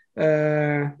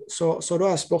 Så da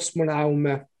er spørsmålet om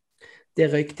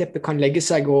det røykteppet kan legge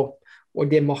seg og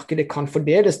det markedet kan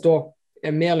fordeles da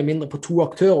mer eller mindre på to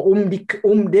aktører. Om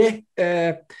det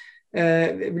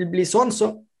vil bli sånn,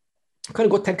 så kan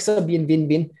det godt tenke seg å bli en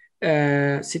win-win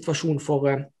situasjon for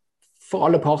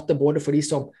alle parter, både for de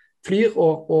som flyr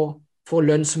og for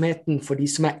lønnsomheten for de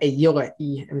som er eiere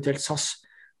i eventuelt SAS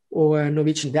og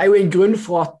Norwegian. Det er jo en grunn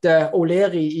for at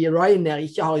O'Leary i Ryanair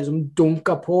ikke har liksom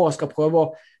dunket på og skal prøve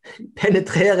å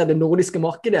penetrere det nordiske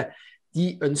markedet.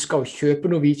 De ønsker å kjøpe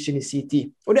Norwegian i sin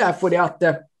tid. Og det er fordi at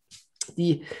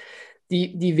de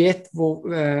vet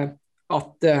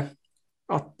at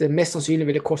mest sannsynlig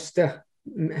vil det koste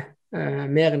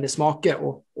mer enn det smaker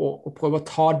å prøve å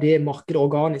ta det markedet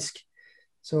organisk.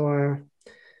 Så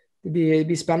det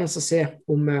blir spennende å se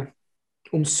om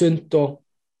Sundt og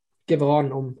Geveran,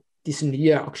 om disse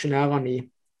nye aksjonærene i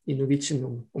Norwegian,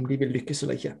 om de vil lykkes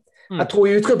eller ikke. Jeg tror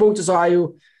i utgangspunktet så er jo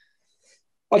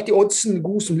alltid oddsen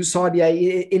god, som du sa, de er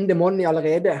in the money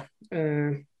allerede.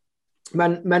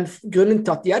 Men grunnen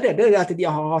til at de er det er at de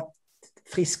har hatt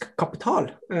frisk kapital.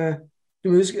 Du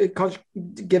må huske,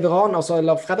 Geveran,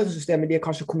 eller Fredriksen-systemet, de har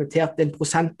kanskje kommentert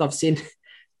 1% av sin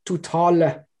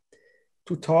totale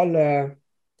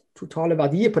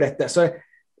verdier på dette. Så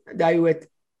det er jo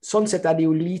sånn sett er det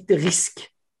jo lite risk.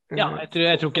 Ja, jeg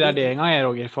tror ikke det er det engang,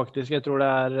 Roger, faktisk. Jeg tror det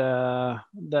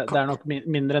er nok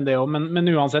mindre enn det også,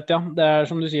 men uansett, ja. Det er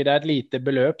som du sier, det er et lite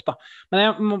beløp, da. Men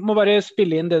jeg må bare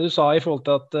spille inn det du sa i forhold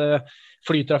til at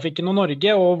flytrafikken og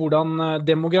Norge, og hvordan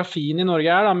demografien i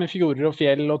Norge er, da, med fjorder og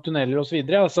fjell og tunneler og så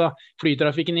videre. Altså,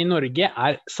 flytrafikken i Norge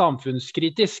er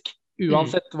samfunnskritisk.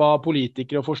 Uansett hva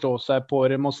politikere forstår seg på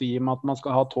må si om at man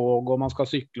skal ha tog og man skal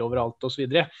sykle overalt og så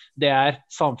videre. Det er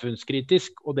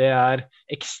samfunnskritisk, og det er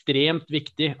ekstremt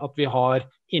viktig at vi har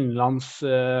innenlands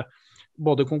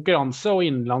både konkurranse og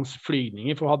innenlands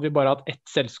flygninger. For hadde vi bare hatt ett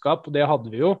selskap, og det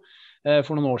hadde vi jo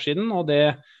for noen år siden, og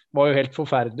det var jo helt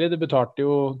forferdelig. Det betalte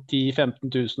jo 10-15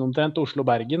 000 omtrent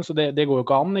Oslo-Bergen, så det går jo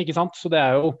ikke an, ikke sant? Så det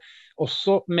er jo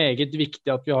også meget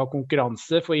viktig at vi har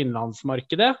konkurranse for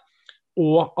innenlandsmarkedet,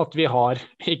 og at vi har,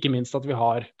 ikke minst at vi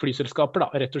har flyselskaper,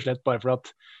 da, rett og slett bare for at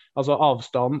altså,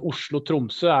 avstanden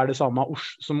Oslo-Tromsø er det samme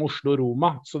som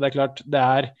Oslo-Roma, så det er klart det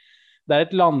er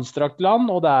et landstrakt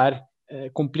land, og det er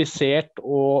komplisert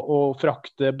å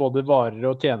frakte både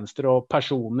varer og tjenester og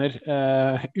personer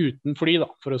uten fly, da,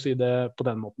 for å si det på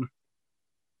den måten.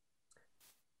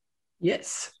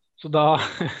 Yes. Så da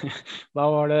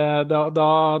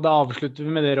avslutter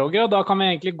vi med det, Roger, og da kan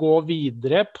vi egentlig gå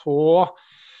videre på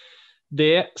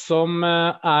det som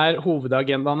er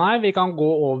hovedagendaen her. Vi kan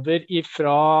gå over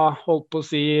ifra, holdt på å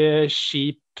si,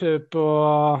 skip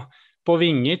på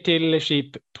vinger til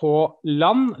skip på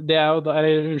land. Det er jo da,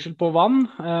 unnskyld, på vann.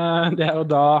 Det er jo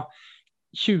da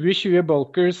 2020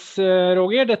 Bulkers,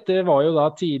 Roger. Dette var jo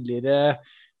da tidligere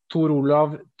Tor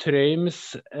Olav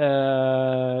Trøims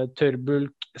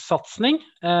tørrbulksatsning.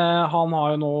 Han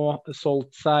har jo nå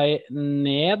solgt seg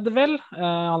ned, vel?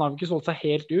 Han har jo ikke solgt seg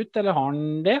helt ut, eller har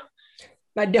han det?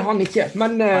 Nei, det har han ikke,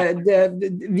 men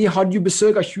vi hadde jo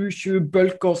besøk av 2020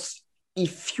 Bulkers i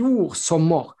fjor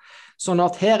sommer, sånn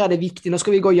at her er det viktig. Nå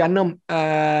skal vi gå gjennom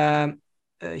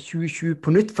 2020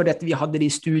 på nytt, for dette vi hadde det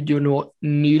i studio nå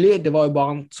nylig. Det var jo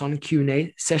bare en sånn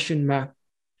Q&A-session med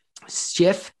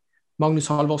sjef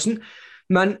Magnus Halvorsen,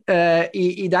 men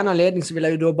i denne anledning så vil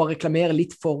jeg jo da bare reklamere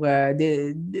litt for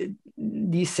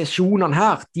de sesjonene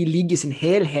her. De ligger i sin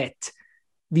helhet.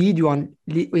 Videoene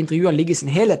og intervjuene ligger i sin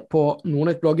helhet på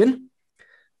Nordnett-bloggen,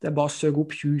 Det bare å søke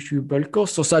opp 2020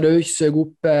 Bulkers, og så det også søke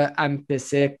opp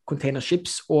MPC Container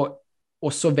Ships og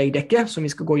også Veidekke, som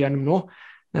vi skal gå gjennom nå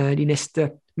de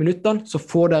neste minuttene. Så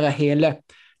får dere hele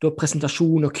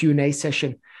presentasjon og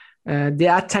Q&A-session. Det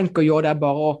jeg tenker å gjøre, det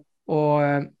bare å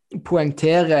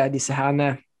poengtere disse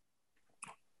herne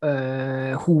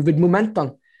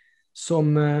hovedmomentene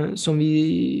som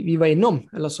vi var innom,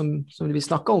 eller som vi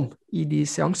snakket om i de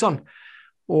seansene.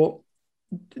 Og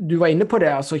du var inne på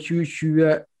det, altså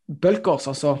 2020 Bulkers,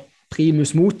 altså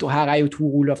primus motor, her jo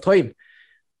Tor Olav Trøim,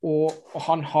 og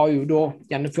han har jo da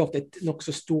gjennomført et nok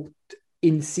så stort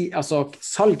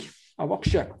salg av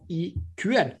aksjer i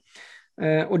Q1.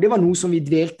 Og det var noe som vi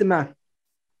dvelte med,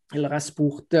 eller jeg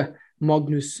spurte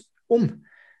Magnus om.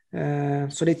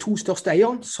 Så de to største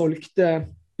eierne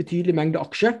solgte betydelig mengde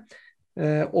aksjer,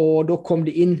 og da kom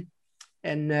det inn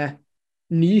en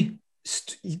ny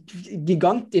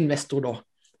gigantinvestor da,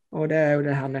 og det jo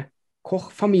det her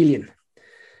Koch-familien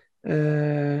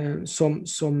som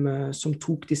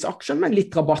tok disse aksjene med litt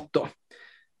rabatt da.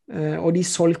 Og de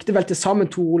solgte vel til sammen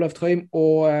Tor Olav Trøim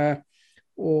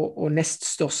og nest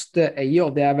største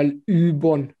eier, det vel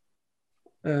Ubon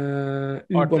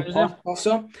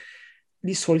altså.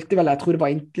 De solgte vel, jeg tror det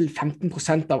var inntil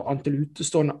 15% av antall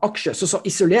utestående aksjer, så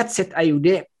isolert sett jo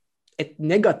det et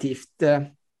negativt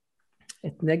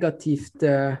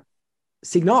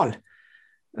signal,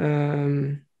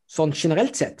 sånn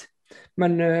generelt sett.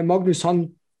 Men Magnus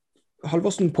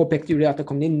Halvorsen påpekte jo det at det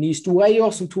kom inn en ny storeier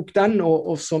som tok den,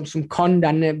 og som kan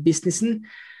denne businessen,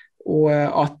 og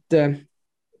at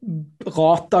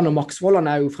ratene og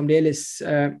maksvollene jo fremdeles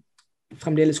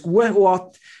gode, og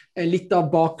at litt av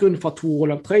bakgrunnen for Tor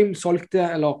Olav Trøim solgte,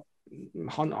 eller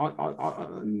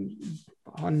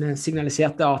han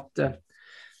signaliserte at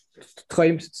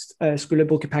Trøim skulle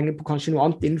bruke penger på kanskje noe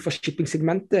annet innenfor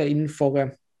shipping-segmentet,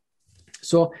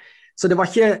 så det var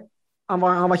ikke, han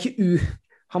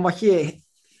var ikke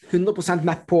 100%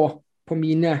 med på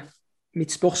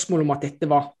mitt spørsmål om at dette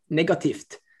var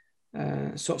negativt,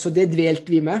 så det dvelte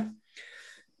vi med.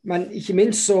 Men ikke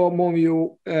minst så må vi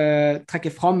jo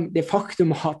trekke fram det faktum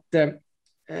at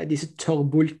disse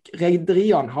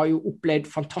tørrbulkrederiene har jo opplevd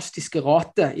fantastiske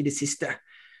rater i det siste.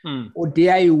 Og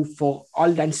det jo for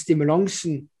all den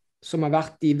stimulansen som har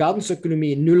vært i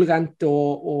verdensøkonomien, nullrente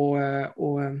og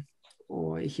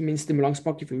ikke minst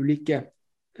stimulanspakke for ulike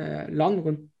land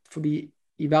rundt forbi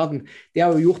i verden. Det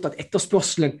har jo gjort at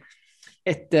etterspørselen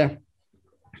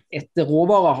etter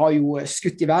råvarer har jo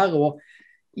skutt i været, og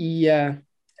i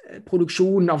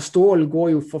produksjonen av stål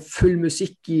går jo for full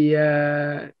musikk i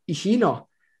Kina.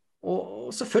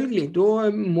 Og selvfølgelig, da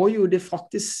må jo det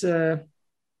fraktes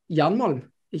jernmalm,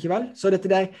 ikke vel? Så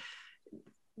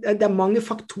det mange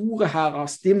faktorer her av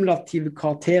stimulative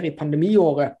karakter i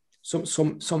pandemiåret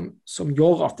som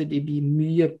gjør at det blir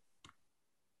mye,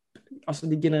 altså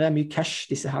de genererer mye cash,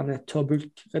 disse her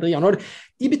tørrbulkrederiene. Og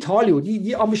de betaler jo,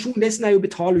 de ambisjonen deres jo å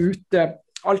betale ut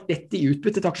alt dette i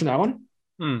utbytte til aksjonærene.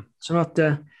 Sånn at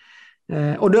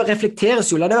og det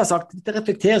reflekteres jo, la det være sagt, det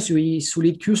reflekteres jo i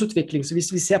solid kursutvikling, så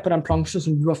hvis vi ser på den plansjen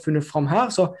som du har funnet frem her,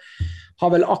 så har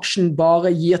vel aksjen bare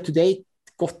year to date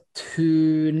gått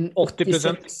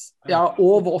 86%, ja,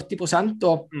 over 80%,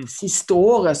 og siste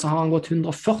året så har han gått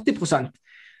 140%.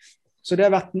 Så det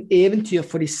har vært en eventyr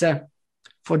for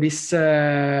disse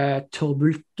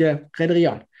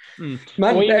tørrbulkrederiene.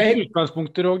 Og i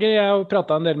utgangspunktet, Roger, jeg har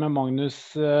pratet en del med Magnus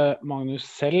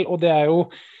selv, og det jo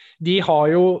de har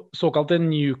jo såkalte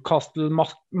Newcastle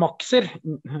Maxer.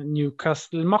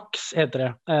 Newcastle Max heter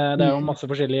det. Det jo masse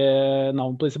forskjellige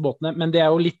navn på disse båtene, men det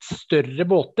jo litt større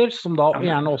båter, som da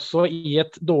gjerne også i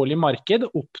et dårlig marked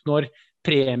oppnår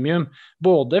premium.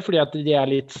 Både fordi at de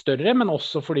litt større, men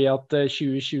også fordi at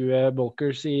 2020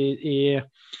 Bulkers i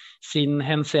sin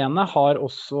henseende har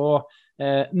også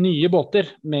nye båter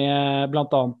med blant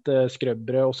annet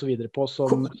skrøbbere og så videre på,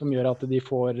 som gjør at de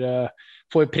får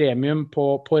premium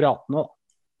på ratene.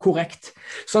 Korrekt.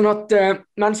 Sånn at,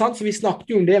 men sant, for vi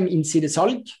snakket jo om det om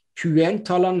innsidesalg.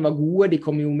 Q1-tallene var gode, de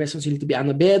kommer jo mest sannsynlig til å bli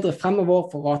enda bedre fremover,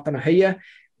 for ratene høye.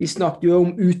 Vi snakket jo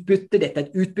om utbytte, dette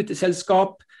et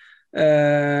utbytteselskap,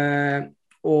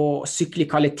 og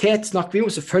syklikalitet snakker vi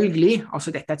om selvfølgelig,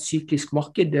 altså dette et syklisk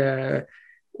marked,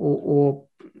 og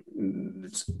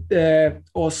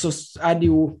så det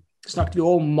jo, snakket vi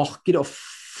også om markedet og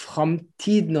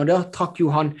fremtiden, og der trakk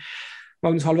jo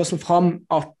Magnus Halvorsen fram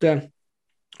at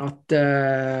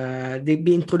det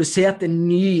blir introdusert en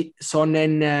ny sånn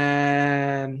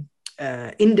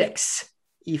indeks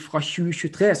fra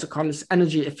 2023 som kalles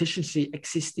Energy Efficiency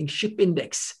Existing Ship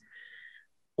Index,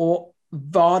 og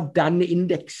hva denne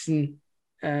indeksen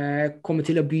kommer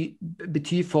til å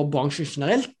bety for bransjen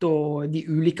generelt og de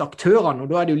ulike aktørene. Og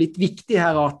da det jo litt viktig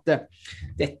her at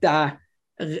dette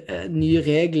nye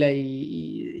regler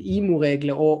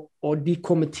IMO-regler, og de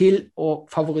kommer til å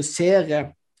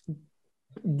favorisere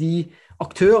de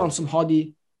aktørene som har de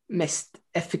mest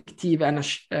effektive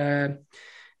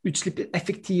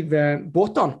utslippseffektive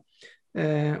båtene.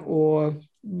 Og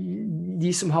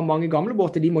de som har mange gamle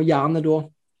båter, de må gjerne da,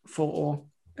 for å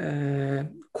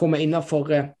komme innenfor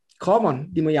kravene,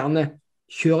 de må gjerne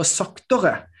kjøre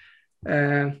saktere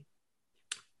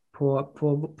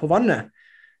på vannet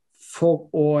for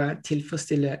å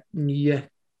tilfredsstille nye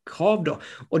krav da.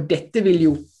 Og dette vil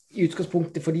jo i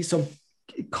utgangspunktet for de som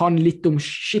kan litt om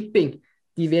shipping,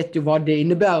 de vet jo hva det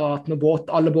innebærer at når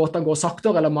alle båter går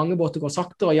saktere, eller mange båter går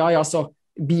saktere, så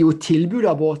blir jo tilbudet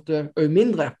av båter og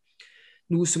mindre.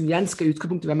 Noe som igjen skal i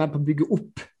utgangspunktet være med på å bygge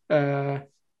opp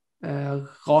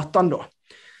ratene da.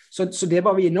 Så det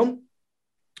var vi innom.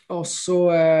 Og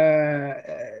så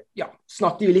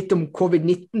snakket vi litt om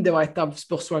covid-19, det var et av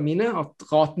spørsmålene mine, at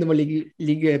ratene må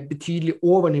ligge betydelig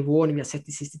over nivåene vi har sett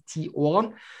de siste 10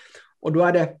 årene. Og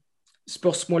da det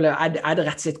spørsmålet, er det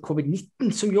rett og slett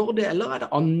covid-19 som gjør det, eller er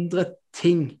det andre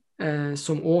ting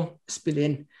som også spiller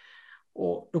inn?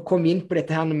 Og da kom vi inn på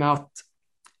dette her med at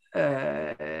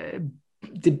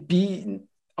det blir,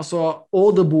 altså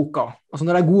ordreboka, altså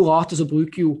når det god rate så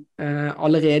bruker jo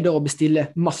alle redere å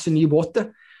bestille masse nye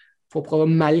båter for å prøve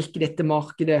å melke dette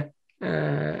markedet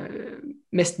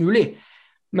mest mulig.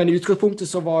 Men i utgangspunktet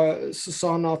så sa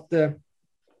han at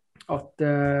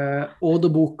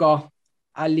ordreboka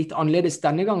litt annerledes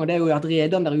denne gang, og det jo at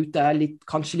rederne der ute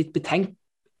kanskje litt betenkt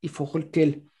i forhold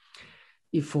til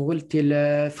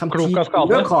fremtidige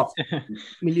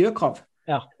miljøkrav.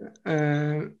 Ja.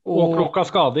 Og klokka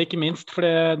skade ikke minst, for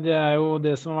det jo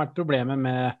det som har vært problemet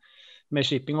med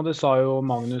shipping, og det sa jo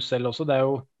Magnus selv også, det er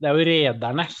jo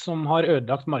rederne som har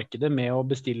ødelagt markedet med å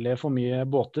bestille for mye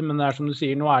båter, men det som du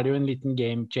sier, nå det jo en liten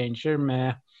game changer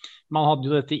man hadde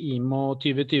jo dette IMO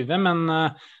 2020, men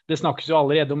det snakkes jo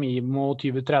allerede om IMO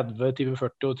 2030,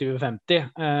 2040 og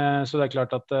 2050, så det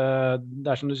klart at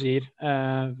det som du sier,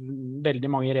 veldig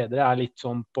mange redere litt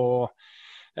sånn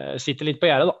sitter litt på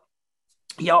gjerdet da.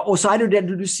 Ja, og så det jo det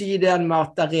du sier det med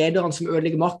at det rederne som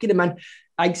ødelegger markedet, men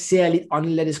jeg ser litt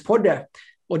annerledes på det,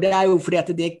 og det jo fordi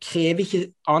at det krever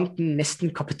ikke annet enn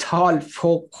nesten kapital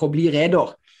for å bli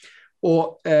reder.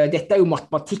 Og dette jo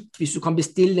matematikk. Hvis du kan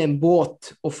bestille en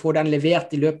båt og få den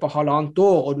levert i løpet av halvannet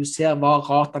år, og du ser hva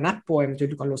raten på,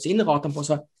 eventuelt du kan låse inn raten på,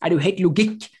 så det jo helt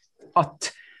logikk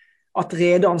at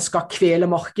rederen skal kvele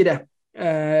markedet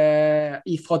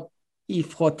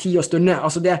ifra tid og stunde.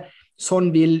 Altså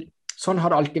sånn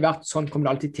har det alltid vært, sånn kommer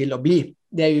det alltid til å bli.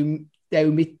 Det jo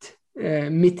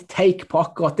mitt take på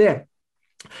akkurat det.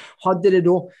 Hadde det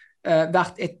da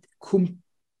vært et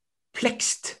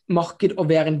komplekst marked å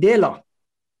være en del av,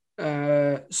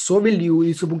 så ville det jo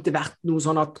i utgangspunktet vært noe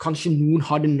sånn at kanskje noen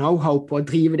hadde know-how på å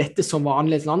drive dette som var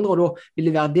annerledes enn andre, og da ville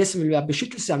det være det som ville være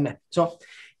beskyttelsesevne. Så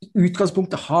i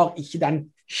utgangspunktet har ikke den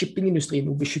shippingindustrien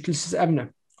noe beskyttelsesevne,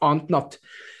 annet enn at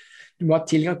du må ha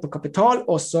tilgang på kapital,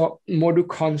 og så må du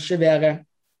kanskje være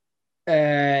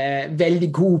veldig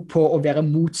god på å være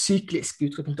motsyklisk i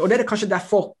utgangspunktet. Og det kanskje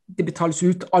derfor det betales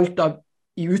ut alt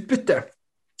i utbytte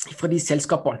fra de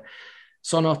selskapene,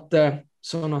 sånn at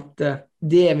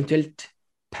det eventuelt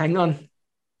pengene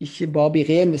ikke bare blir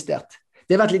reinvestert.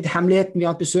 Det har vært litt hemmeligheten. Vi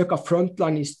har hatt besøk av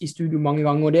Frontline i studio mange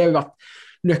ganger, og det har jo vært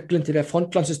nøkkelen til det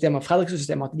Frontline-systemet og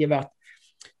Fredriksen-systemet, at de har vært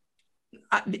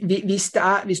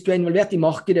hvis du involvert i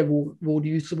markedet hvor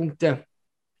de utgangspunktet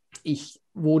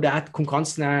hvor det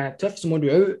konkurransen tøff, så må du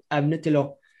jo evne til å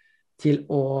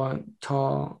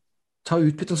ta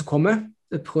utbyttene som kommer,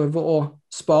 prøve å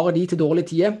spare de til dårlige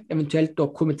tider, eventuelt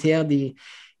å kommentere de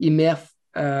i mer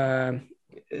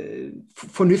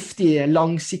fornuftige,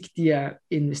 langsiktige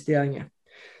investeringer.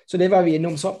 Så det var vi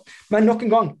innom. Men nok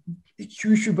en gang,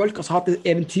 2020 Bulkers har hatt et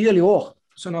eventyrlig år,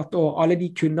 sånn at alle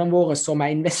de kundene våre som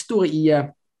investorer i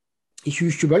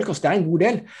 2020 Bulkers, det en god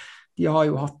del. De har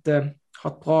jo hatt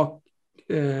bra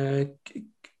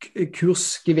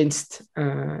kursgevinst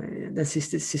den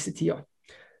siste tida.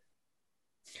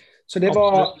 Så det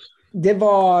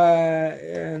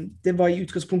var i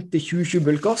utgangspunktet 2020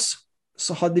 Bulkers.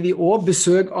 Så hadde vi også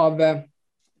besøk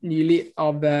nylig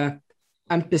av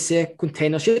MPC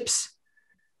Containerships,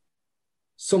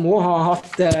 som også har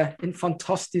hatt en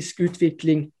fantastisk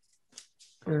utvikling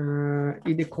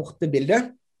i det korte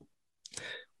bildet.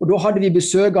 Og da hadde vi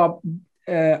besøk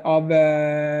av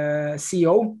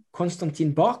CEO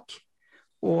Konstantin Bach,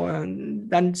 og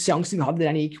den seansen vi hadde,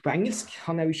 den gikk på engelsk.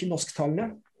 Han jo ikke norsktalende,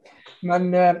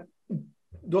 men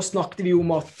da snakket vi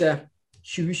om at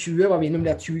 2020 var vi innom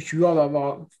det at 2020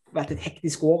 var vært et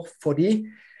hektisk år for de.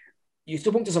 I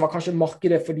utgangspunktet så var kanskje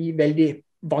markedet for de veldig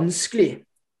vanskelig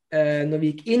når vi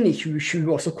gikk inn i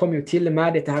 2020, og så kom jo til og med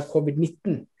dette her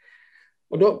COVID-19.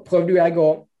 Og da prøvde jo jeg å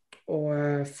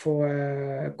få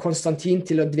Konstantin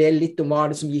til å dvele litt om hva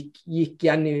det som gikk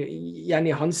igjen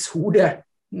i hans hode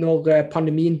når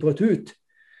pandemien brøt ut.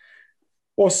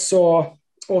 Og så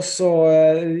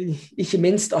ikke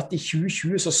minst at i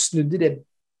 2020 så snudde det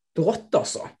brått,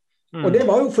 altså. Og det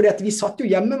var jo fordi at vi satt jo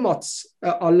hjemme, Mats,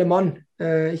 alle mann,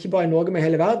 ikke bare i Norge, men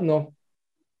hele verden, og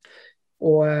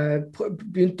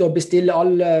begynte å bestille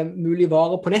alle mulige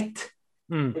varer på nett.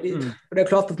 Og det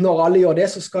klart at når alle gjør det,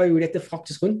 så skal jo dette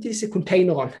fraktes rundt disse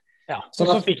containerne. Ja, og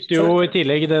så fikk du jo i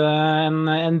tillegg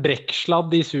en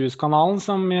brekksladd i Suezkanalen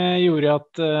som gjorde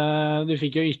at du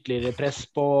fikk jo ytterligere press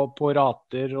på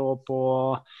rater og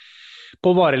på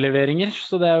vareleveringer,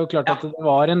 så det jo klart at det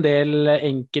var en del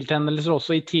enkelthendelser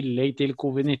også i tillegg til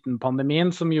COVID-19-pandemien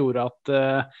som gjorde at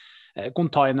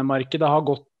containermarkedet har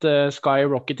gått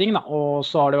skyrocketing, og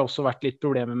så har det også vært litt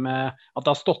problemer med at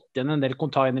det har stått igjen en del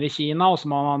container i Kina, og så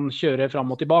må man kjøre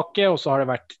fram og tilbake, og så har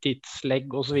det vært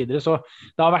tidslegg og så videre, så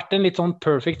det har vært en litt sånn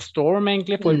perfect storm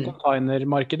egentlig for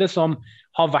containermarkedet som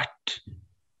har vært,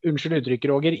 unnskyld uttrykk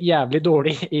Roger, jævlig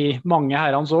dårlig i mange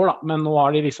herrens år, men nå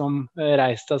har de liksom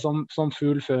reist seg som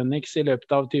full Phoenix i løpet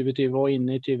av 2020 og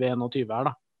inn i 2021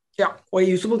 her . Ja, og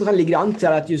i utgangspunktet ligger det an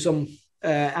til at som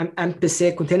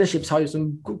MPC Containerships har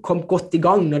jo kommet godt i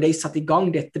gang når de satte i gang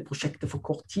dette prosjektet for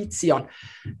kort tid siden.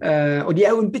 Og de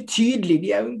jo en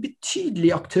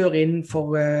betydelig aktør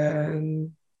innenfor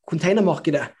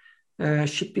containermarkedet,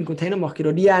 shipping-containermarkedet,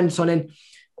 og de en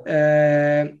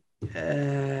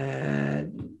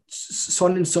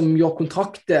sånn som gjør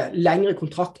lengre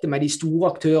kontrakter med de store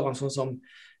aktørene, sånn som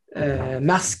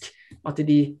Maersk, at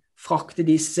de frakter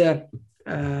disse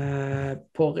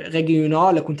på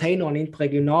regionale containerne inn på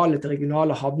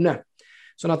regionale havner,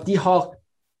 sånn at de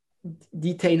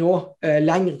tar nå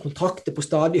lengre kontrakter på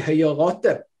stadig høyere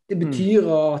rate. Det betyr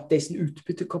at deres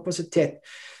utbyttekapasitet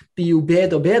blir jo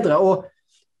bedre og bedre, og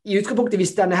i utgangspunktet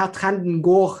hvis denne her trenden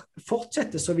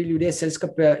fortsetter, så vil jo det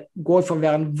selskapet gå for å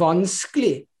være en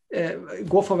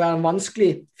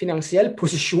vanskelig finansiell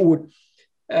posisjon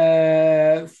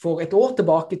for et år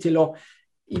tilbake til å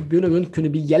i bunn og grunn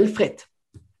kunne bli gjeldfritt.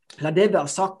 La det være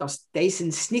sagt at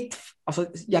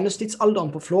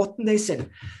gjennomsnittsalderen på flåten den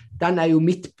jo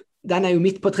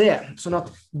midt på treet, sånn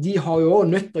at de har jo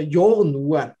nødt til å gjøre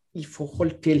noe i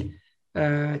forhold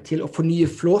til å fornye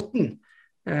flåten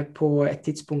på et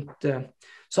tidspunkt.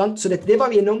 Så det var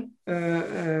vi innom,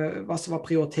 hva som var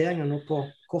prioriteringene nå på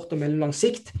kort og mellomlang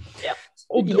sikt. Ja.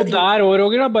 Og der også,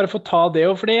 Roger, bare for å ta det,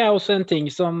 for det også en ting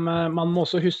som man må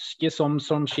også huske som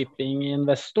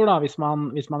shipping-investor, hvis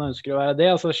man ønsker å være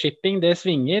det. Altså shipping, det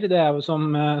svinger, det jo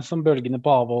som bølgene på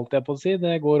havet, holdt jeg på å si,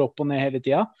 det går opp og ned hele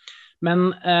tiden.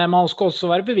 Men man skal også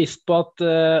være bevisst på at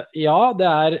ja, det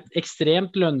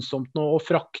ekstremt lønnsomt nå å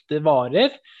frakte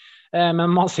varer,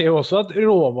 men man ser jo også at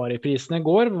råvareprisene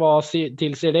går. Hva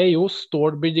tilsier det? Jo,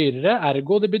 stål blir dyrere,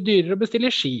 ergo det blir dyrere å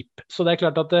bestille skip. Så det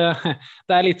klart at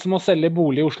det litt som å selge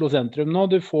bolig i Oslo sentrum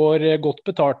nå. Du får godt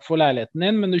betalt for leiligheten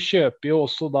din, men du kjøper jo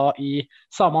også da i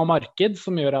samme marked,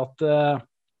 som gjør at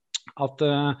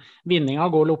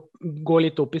vinninga går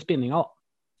litt opp i spinninga.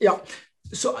 Ja,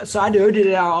 så det jo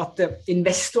det der at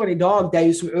investorene i dag, det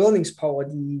jo som earnings power,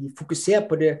 de fokuserer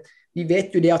på det. Vi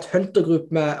vet jo det at Hunter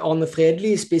Group med Arne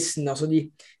Fredli i spissen, altså de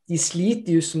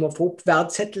sliter jo som å få opp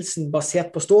verdsettelsen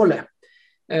basert på stålet.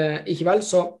 Ikke vel,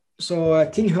 så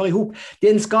ting hører i hop.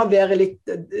 Det en skal være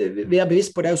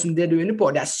bevisst på, det jo som det du inne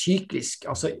på, det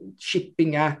syklisk. Altså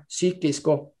shipping syklisk,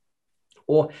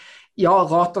 og ja,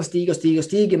 ratene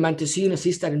stiger, men til syvende og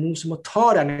sist det noen som må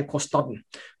ta denne kostnaden.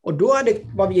 Og da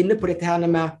var vi inne på dette her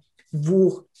med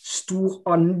hvor stor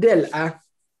andel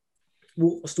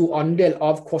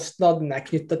av kostnaden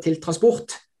knyttet til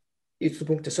transport i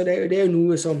utgangspunktet. Så det jo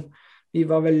noe som vi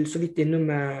var vel så vidt inne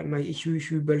med i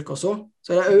 2020-bølger så.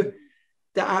 Så det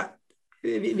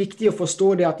viktig å forstå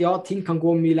det at ja, ting kan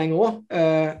gå mye lenger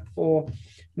også,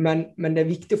 men det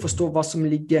viktig å forstå hva som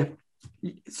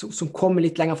som kommer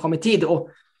litt lenger frem i tid. Og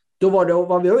da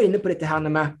var vi jo inne på dette her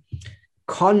med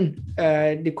kan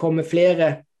det komme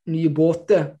flere nye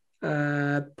båter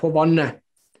på vannet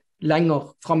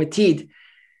lenger frem i tid.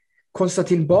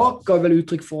 Konstantin Bach ga vel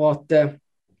uttrykk for at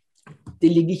det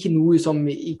ligger ikke noe som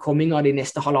i komming av de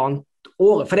neste halvannet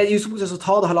året. For det i utgangspunktet så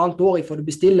tar det halvannet år for å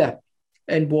bestille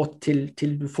en båt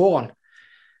til du får den.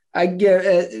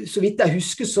 Så vidt jeg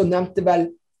husker så nevnte vel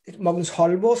Magnus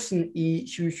Halvorsen i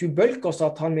 2020 bølger så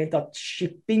at han mente at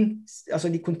shipping,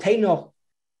 altså de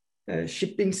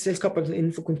shippingselskapene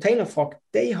innenfor containerfrakt,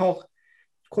 de har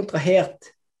kontrahert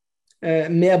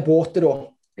mer båter da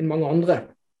enn mange andre.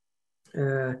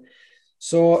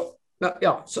 Så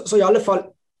i alle fall,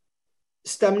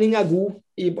 stemningen er god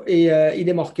i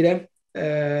det markedet.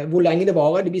 Hvor lenge det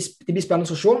varer, det blir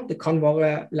spennende å se. Det kan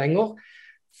vare lenger.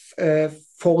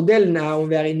 Fordelen er å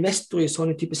være investor i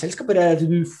sånne type selskaper, det er at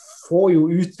du får jo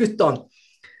utbyttene,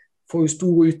 får jo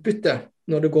store utbytte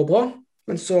når det går bra,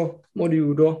 men så må du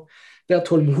jo da være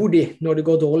tålmodig når det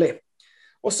går dårlig.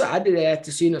 Og så er det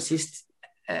til syvende og sist,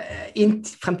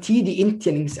 fremtidig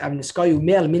inntjeningsevne skal jo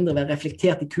mer eller mindre være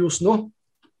reflektert i kursen nå.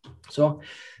 Så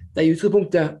det er i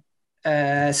utgangspunktet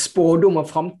spådom av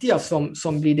fremtiden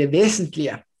som blir det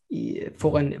vesentlige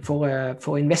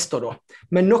for investor da.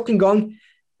 Men nok en gang,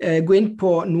 gå inn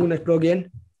på Nordnet-bloggen,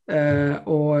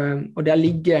 og der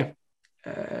ligger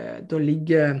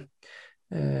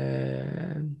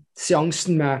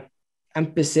seansen med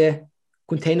MPC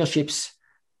Containerships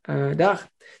der.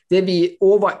 Det vi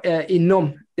var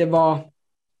innom, det var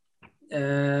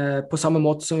på samme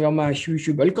måte som vi var med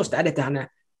 2020 Bulkers, det er dette her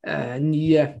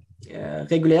nye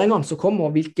reguleringene som kommer,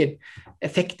 og hvilken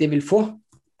effekt det vil få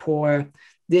på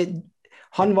det.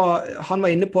 Han var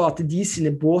inne på at de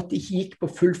sine båter ikke gikk på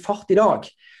full fart i dag,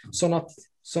 sånn at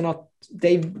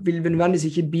de vil nødvendigvis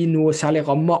ikke bli noe særlig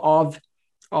ramme av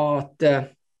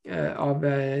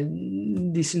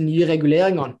disse nye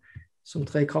reguleringene som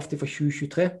trer i kraft fra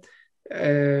 2023.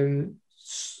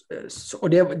 Og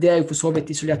det er jo for så vidt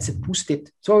isolert sett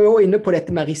positivt. Så var vi også inne på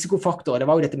dette med risikofaktorer. Det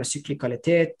var jo dette med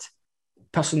syklikalitet,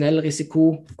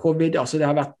 personellrisiko, covid, altså det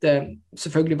har vært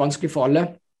selvfølgelig vanskelig for alle.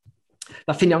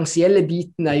 Den finansielle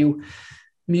biten er jo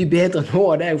mye bedre nå,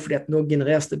 og det er jo fordi at nå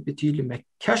genereres det betydelig med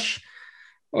cash.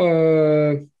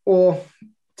 Og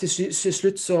til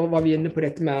slutt så var vi inne på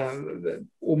dette med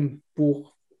om hvor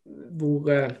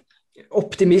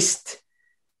optimist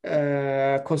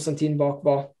Konstantin Bak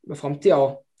var med fremtiden.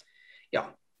 Og ja,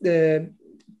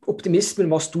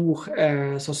 optimismen var stor,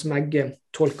 sånn som jeg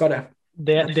tolker det.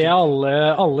 Det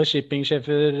alle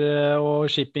shippingsjefer og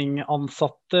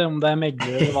shippingansatte, om det er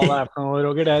megler eller hva det er for noe,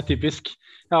 Roger, det er typisk.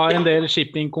 Jeg har en del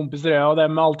shippingkompiser, og de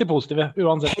er alltid positive,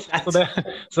 uansett.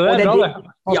 Så det er bra, det.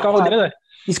 Man skal være det.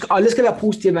 Alle skal være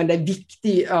positive, men det er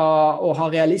viktig å ha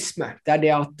realisme. Det er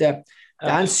det at det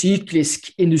er en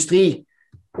syklisk industri,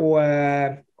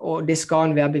 og det skal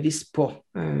en være bevisst på,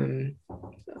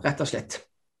 rett og slett.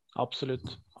 Absolutt.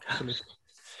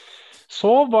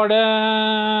 Så var det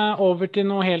over til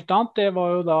noe helt annet. Det var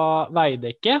jo da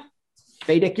Veidekke.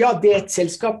 Veidekke, ja, det er et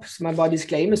selskap som jeg bare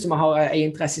disclaimer, som jeg har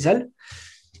interesse i selv.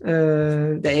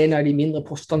 Det er en av de mindre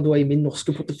postene da i min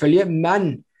norske portefølje,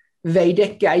 men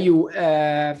Veidekke er jo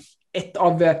et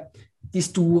av de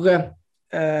store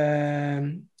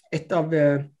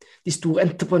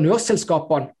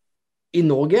entreprenørselskapene i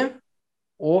Norge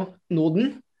og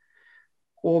Norden.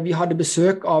 Og vi hadde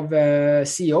besøk av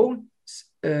CEO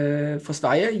fra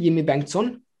Sverige, Jimmy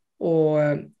Bengtsson, og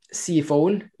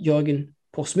CFO-en Jørgen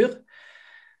Porsmyr.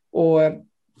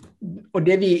 Og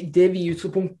det vi i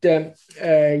utgangspunktet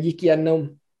gikk gjennom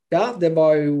der, det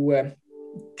var jo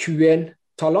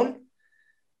Q1-tallene.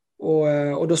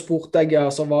 Og da spurte jeg hva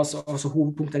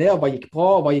hovedpunktet er, hva gikk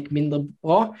bra, og hva gikk mindre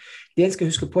bra. Det en skal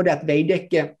huske på, det er at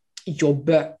Veidekke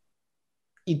jobber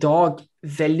i dag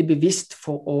veldig bevisst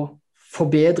for å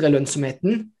forbedre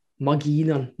lønnsomheten.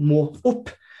 Marginene må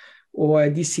opp, og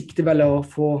de sikter vel å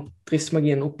få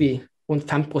driftsmarginen opp i rundt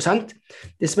 5%.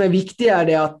 Det som er viktig er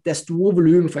det at det er store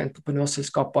volum for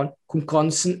entreprenørselskapene.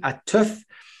 Konkurransen er tøff,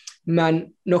 men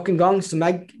nok en gang, som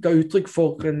jeg ga uttrykk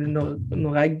for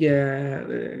når jeg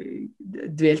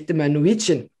dvelte med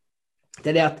Norwegian,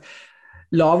 det er det at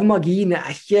lave marginer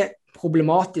er ikke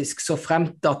problematisk så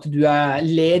fremt at du er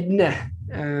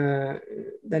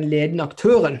den ledende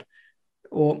aktøren,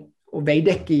 og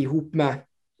Veidekke i hop med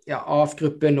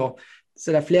AF-gruppen,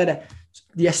 så det er flere,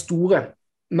 de er store,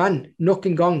 men nok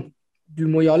en gang, du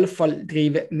må i alle fall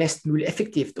drive mest mulig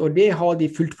effektivt, og det har de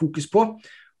fullt fokus på,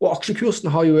 og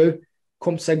aksjekursen har jo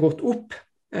kommet seg godt opp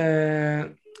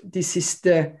de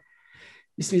siste,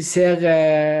 hvis vi ser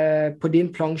på din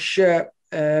plansje,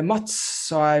 Mats,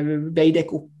 så er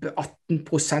Veidekke opp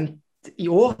 18%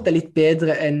 i år, det er litt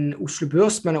bedre enn Oslo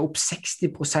Børs, men er opp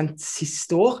 60%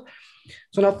 siste år.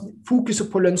 Sånn at fokuset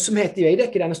på lønnsomhet i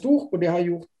Veidekke den er stor, og det har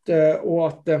gjort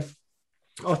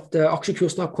at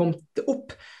aksjekursen har kommet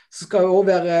opp. Så skal jeg også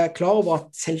være klar over at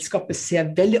selskapet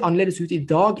ser veldig annerledes ut i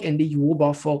dag enn de gjorde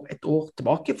bare for et år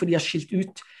tilbake, for de har skilt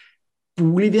ut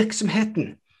boligvirksomheten.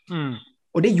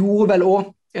 Og det gjorde vel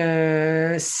også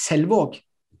Selvåg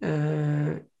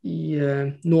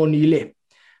nå nylig.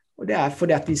 Og det er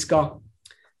fordi at vi skal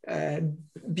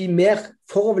bli mer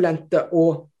foroverlente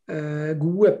og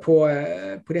gode på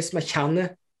det som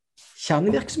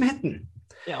kjernevirksomheten.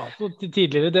 Ja, så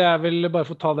tidligere, det vel bare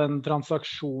for å ta den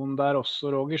transaksjonen der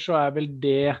også, Roger, så vel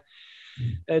det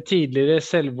tidligere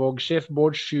Selvåg-sjef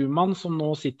Bård Schumann, som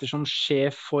nå sitter som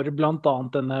sjef for blant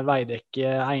annet denne Veidekke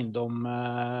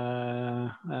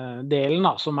eiendom-delen,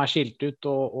 som skilt ut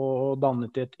og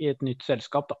dannet i et nytt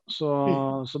selskap. Da.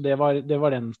 Så det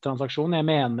var den transaksjonen. Jeg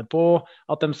mener på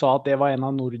at de sa at det var en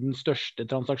av Nordens største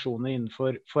transaksjoner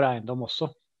innenfor eiendom også.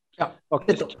 Ja,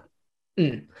 faktisk.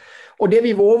 Og det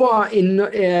vi var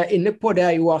inne på,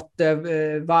 det jo at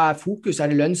hva fokus?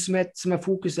 Det lønnsomhet som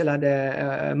fokus, eller det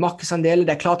markedsandeler?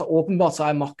 Det klart at åpenbart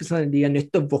så markedsandeler de nødt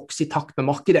til å vokse i takt med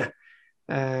markedet.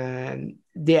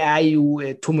 Det jo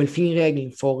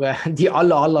tommelfingerregelen for de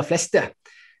aller fleste.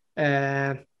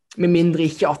 Med mindre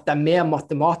ikke at det mer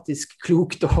matematisk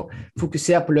klokt å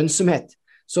fokusere på lønnsomhet.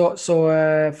 Så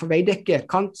for Veidekke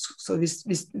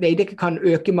hvis Veidekke kan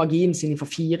øke marginen sin fra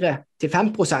 4 til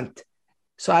 5%,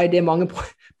 så det mange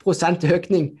prosent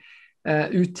økning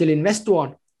ut til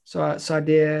investoren, så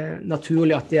det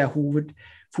naturlig at det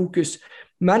hovedfokus.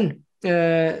 Men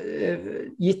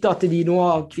gitt at de nå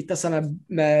har kvittet seg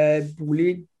med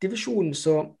boligdivisjonen,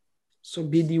 så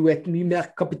blir det jo et mye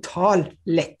mer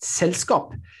kapitallett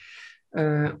selskap.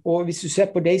 Og hvis du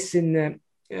ser på de sin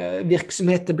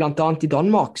virksomheter blant annet i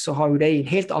Danmark, så har jo de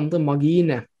helt andre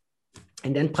marginer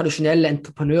enn den tradisjonelle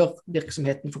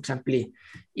entreprenørvirksomheten for eksempel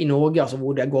i Norge, altså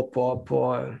hvor det går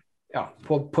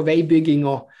på veibygging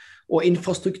og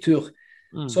infrastruktur.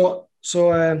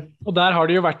 Og der har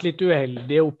det jo vært litt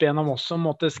uheldige opp igjennom også,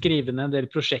 måtte skrive ned en del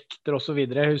prosjekter og så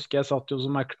videre. Jeg husker jeg satt jo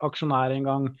som aksjonær en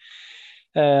gang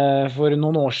for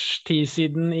noen års tid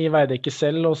siden i Veidekke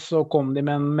selv, og så kom de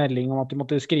med en melding om at de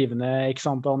måtte skrive ned x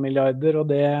antall milliarder, og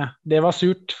det var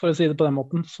surt, for å si det på den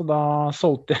måten. Så da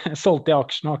solgte jeg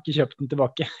aksjene og har ikke kjøpt den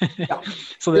tilbake. Ja.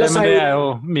 Så men det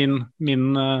jo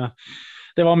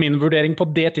det var min vurdering på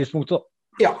det tidspunktet.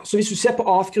 Ja, så hvis du ser på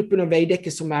AF-gruppen og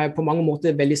Veidekke, som på mange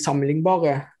måter veldig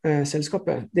sammenlignbare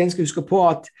selskaper, det en skal huske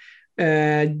på at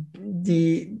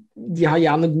de har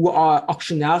gjerne gode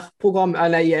aksjonærprogram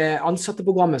eller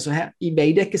ansatteprogrammer, så her i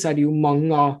Veidekke så det jo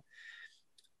mange av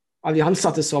de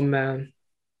ansatte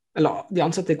eller de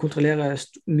ansatte kontrollerer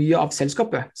mye av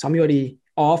selskapet, samme gjør de i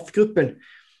AF-gruppen,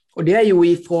 og det jo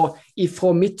ifra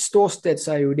mitt ståsted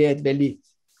så jo det et veldig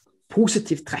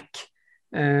positivt trekk.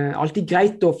 Alltid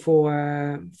greit å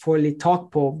få litt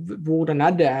tak på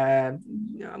hvordan det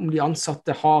om de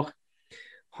ansatte har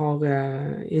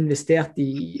investert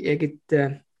i eget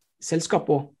selskap,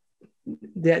 og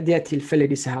det tilfellet i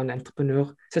disse her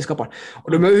entreprenørselskapene. Og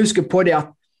du må huske på det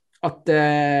at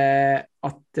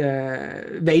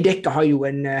Veidekke har jo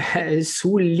en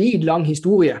solid lang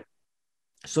historie,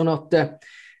 sånn at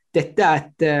dette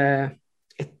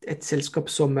et selskap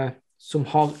som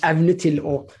har evne til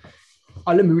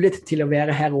alle muligheter til å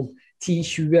være her om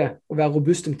 10-20, og være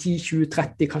robust om 10, 20,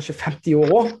 30, kanskje 50 år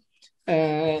også.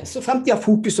 Så fremtiden har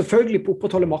fokus selvfølgelig på å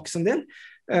opprettholde markedsandel,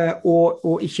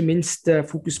 og ikke minst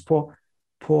fokus på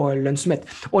lønnsomhet.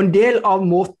 Og en del av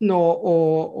måten å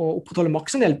opprettholde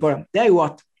markedsandel på det jo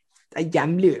at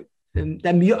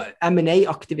det mye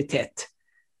M&A-aktivitet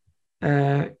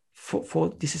for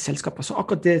disse selskapene. Så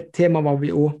akkurat det temaet var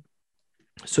vi også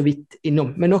så vidt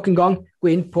innom. Men nok en gang, gå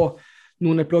inn på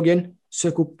Nordnet-bloggen,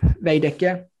 søk opp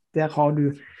Veidekke. Der har du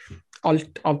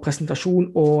alt av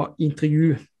presentasjon og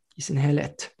intervju i sin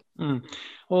helhet.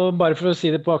 Og bare for å si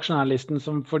det på aksjonærlisten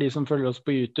for de som følger oss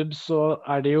på YouTube, så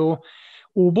det jo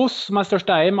Obos som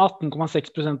største eier med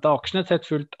 18,6% av aksjene, tett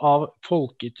fulgt av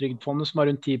Folketrygdfondet som har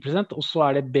rundt 10%, og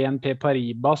så det BNP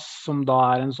Paribas som da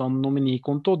en sånn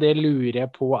nominikonto. Det lurer jeg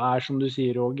på som du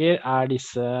sier, Roger,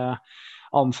 disse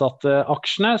ansatte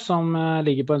aksjene som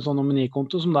ligger på en sånn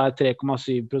nominikonto som da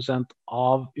 3,7%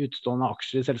 av utstående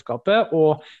aksjer i selskapet,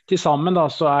 og til sammen da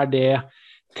så det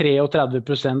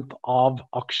 33% av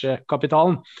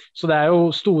aksjekapitalen. Så det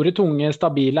jo store, tunge,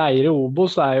 stabile eiere.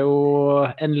 Obos jo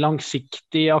en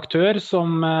langsiktig aktør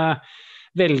som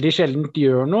veldig sjeldent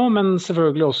gjør noe, men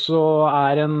selvfølgelig også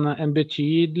en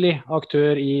betydelig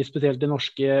aktør spesielt det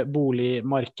norske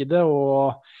boligmarkedet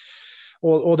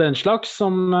og den slags,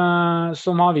 som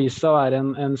har vist seg å være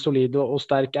en solid og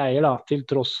sterk eier, da, til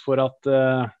tross for at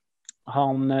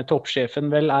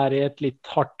toppsjefen vel i et litt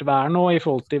hardt vær nå i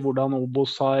forhold til hvordan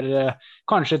Obos har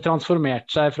kanskje transformert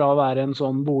seg fra å være en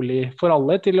sånn bolig for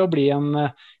alle til å bli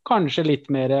en kanskje litt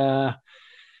mer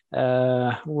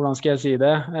hvordan skal jeg si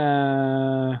det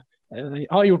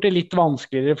har gjort det litt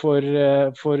vanskeligere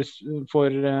for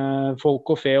folk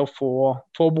og fe å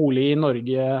få bolig i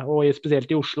Norge og spesielt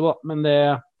i Oslo da. Men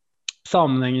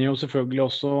sammenhenger jo selvfølgelig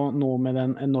også noe med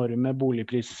den enorme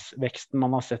boligprisveksten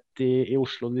man har sett i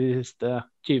Oslo de siste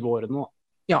 20 årene.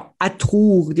 Ja, jeg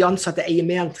tror de ansatte eier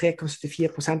mer enn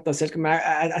 3,74% av selskapet.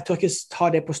 Jeg tør ikke ta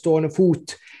det på stående fot,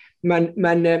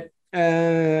 men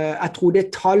jeg tror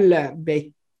det tallet ble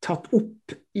tatt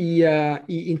opp i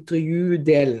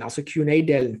intervjudelen, altså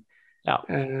Q&A-delen. Ja.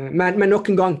 Men nok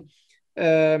en gang,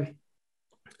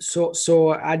 så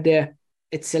det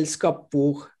et selskap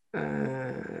hvor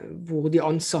de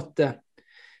ansatte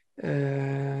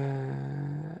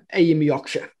eier mye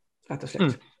aksje, rett og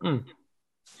slett.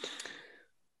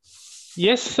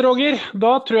 Yes, Roger.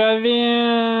 Da tror jeg vi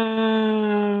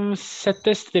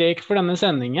setter strek for denne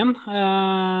sendingen.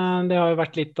 Det har jo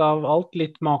vært litt av alt,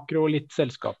 litt makro og litt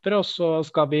selskaper, og så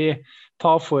skal vi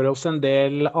ta for oss en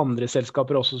del andre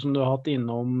selskaper også som du har hatt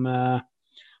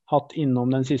innom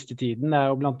den siste tiden. Det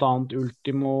jo blant annet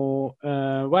Ultimo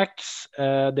Wax,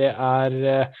 det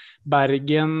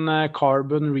Bergen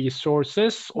Carbon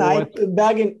Resources. Og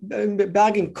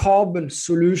Bergen Carbon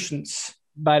Solutions.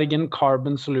 Bergen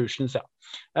Carbon Solutions, ja.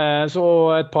 Så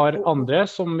et par andre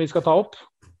som vi skal ta opp.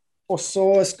 Og så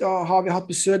har vi hatt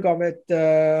besøk av et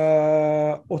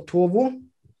Otovo,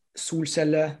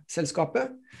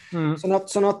 solcelleselskapet. Sånn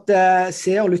at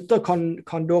seer og lytter kan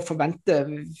da forvente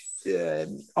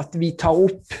at vi tar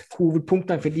opp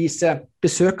hovedpunktene for disse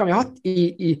besøkene vi har hatt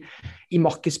i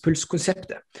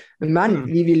markedspulskonseptet. Men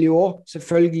vi vil jo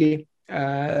selvfølgelig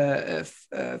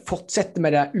fortsette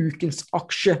med det ukens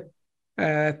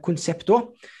aksjekonsept også.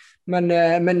 Men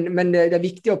det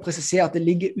viktig å presisere at det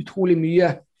ligger utrolig mye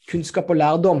kunnskap og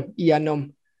lærdom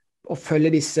gjennom å følge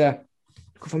disse,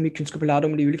 ikke for mye kunnskap og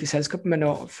lærdom i de ulike selskapene, men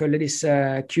å følge disse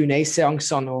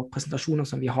Q&A-seansene og presentasjoner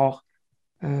som vi har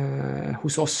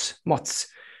hos oss, Mats.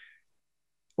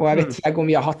 Og jeg vet ikke om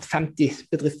vi har hatt 50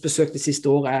 bedriftsbesøk det siste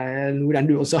året, noe den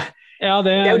du også. Ja,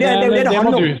 det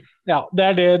må du. Ja,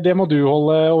 det må du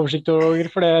holde oversikt over,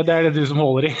 for det det du som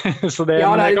holder i. Så det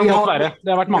kan godt være. Det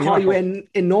har vært mange. Vi har jo en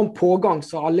enorm pågang,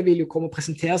 så alle vil jo komme og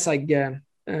presentere seg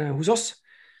hos oss.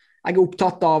 Jeg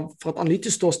opptatt av, fra et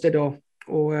analytisk ståsted,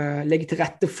 å legge til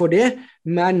rette for det,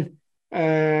 men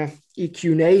i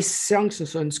Q&A-seansen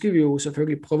så ønsker vi jo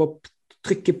selvfølgelig prøve å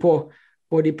trykke på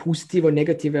både de positive og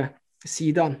negative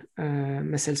sidene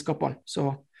med selskapene,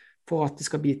 så for at det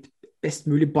skal bli et best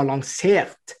mulig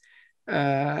balansert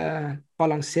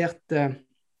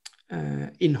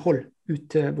innhold ut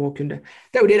til våre kunder.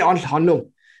 Det jo det alt handler om.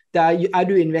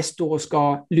 Du investor og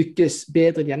skal lykkes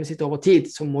bedre i gjennomsnitt over tid,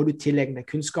 så må du tillegge deg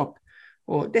kunnskap.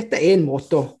 Og dette en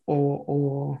måte å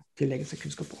tillegge seg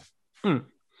kunnskap på.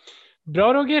 Bra,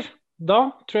 Roger.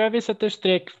 Da tror jeg vi setter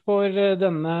strek for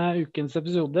denne ukens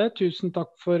episode. Tusen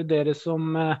takk for dere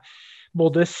som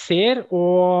både ser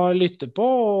og lytter på,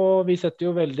 og vi setter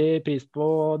jo veldig pris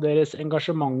på deres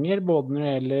engasjementer, både når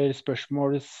det gjelder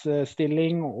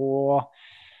spørsmålsstilling og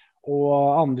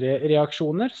andre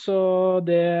reaksjoner, så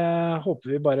det håper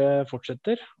vi bare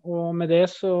fortsetter. Og med det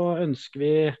så ønsker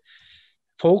vi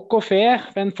folk og fe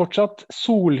en fortsatt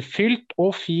solfylt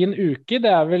og fin uke.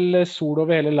 Det vel sol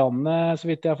over hele landet,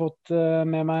 så vidt jeg har fått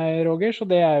med meg, Roger, så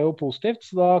det jo positivt.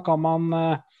 Så da kan man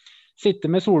sitte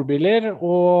med solbriller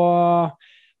og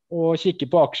kikke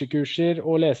på aksjekurser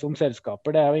og lese om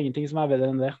selskaper. Det jo ingenting som bedre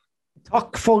enn det.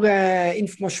 Takk for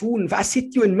informasjonen, for jeg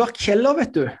sitter jo i en mørk kjeller,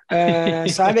 vet du.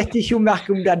 Så jeg vet ikke om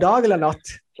det dag eller natt.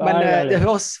 Men det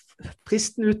høres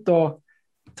fristende ut å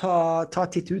ta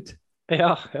titt ut.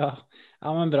 Ja,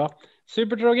 men bra.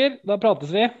 Supert, Roger. Da prates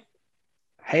vi.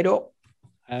 Hei da.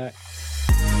 Hei.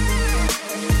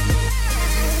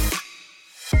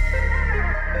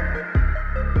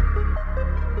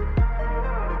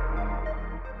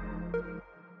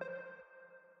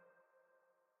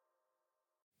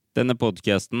 Denne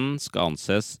podcasten skal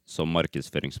anses som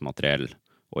markedsføringsmateriell,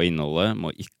 og innholdet må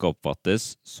ikke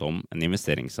oppfattes som en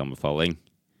investeringsanbefaling.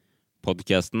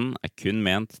 Podcasten kun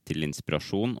ment til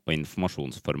inspirasjon og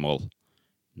informasjonsformål.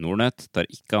 Nordnet tar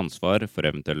ikke ansvar for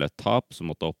eventuelle tap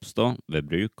som måtte oppstå ved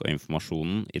bruk av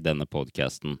informasjonen i denne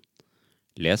podcasten.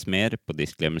 Les mer på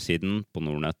disclaimer-siden på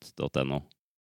nordnet.no.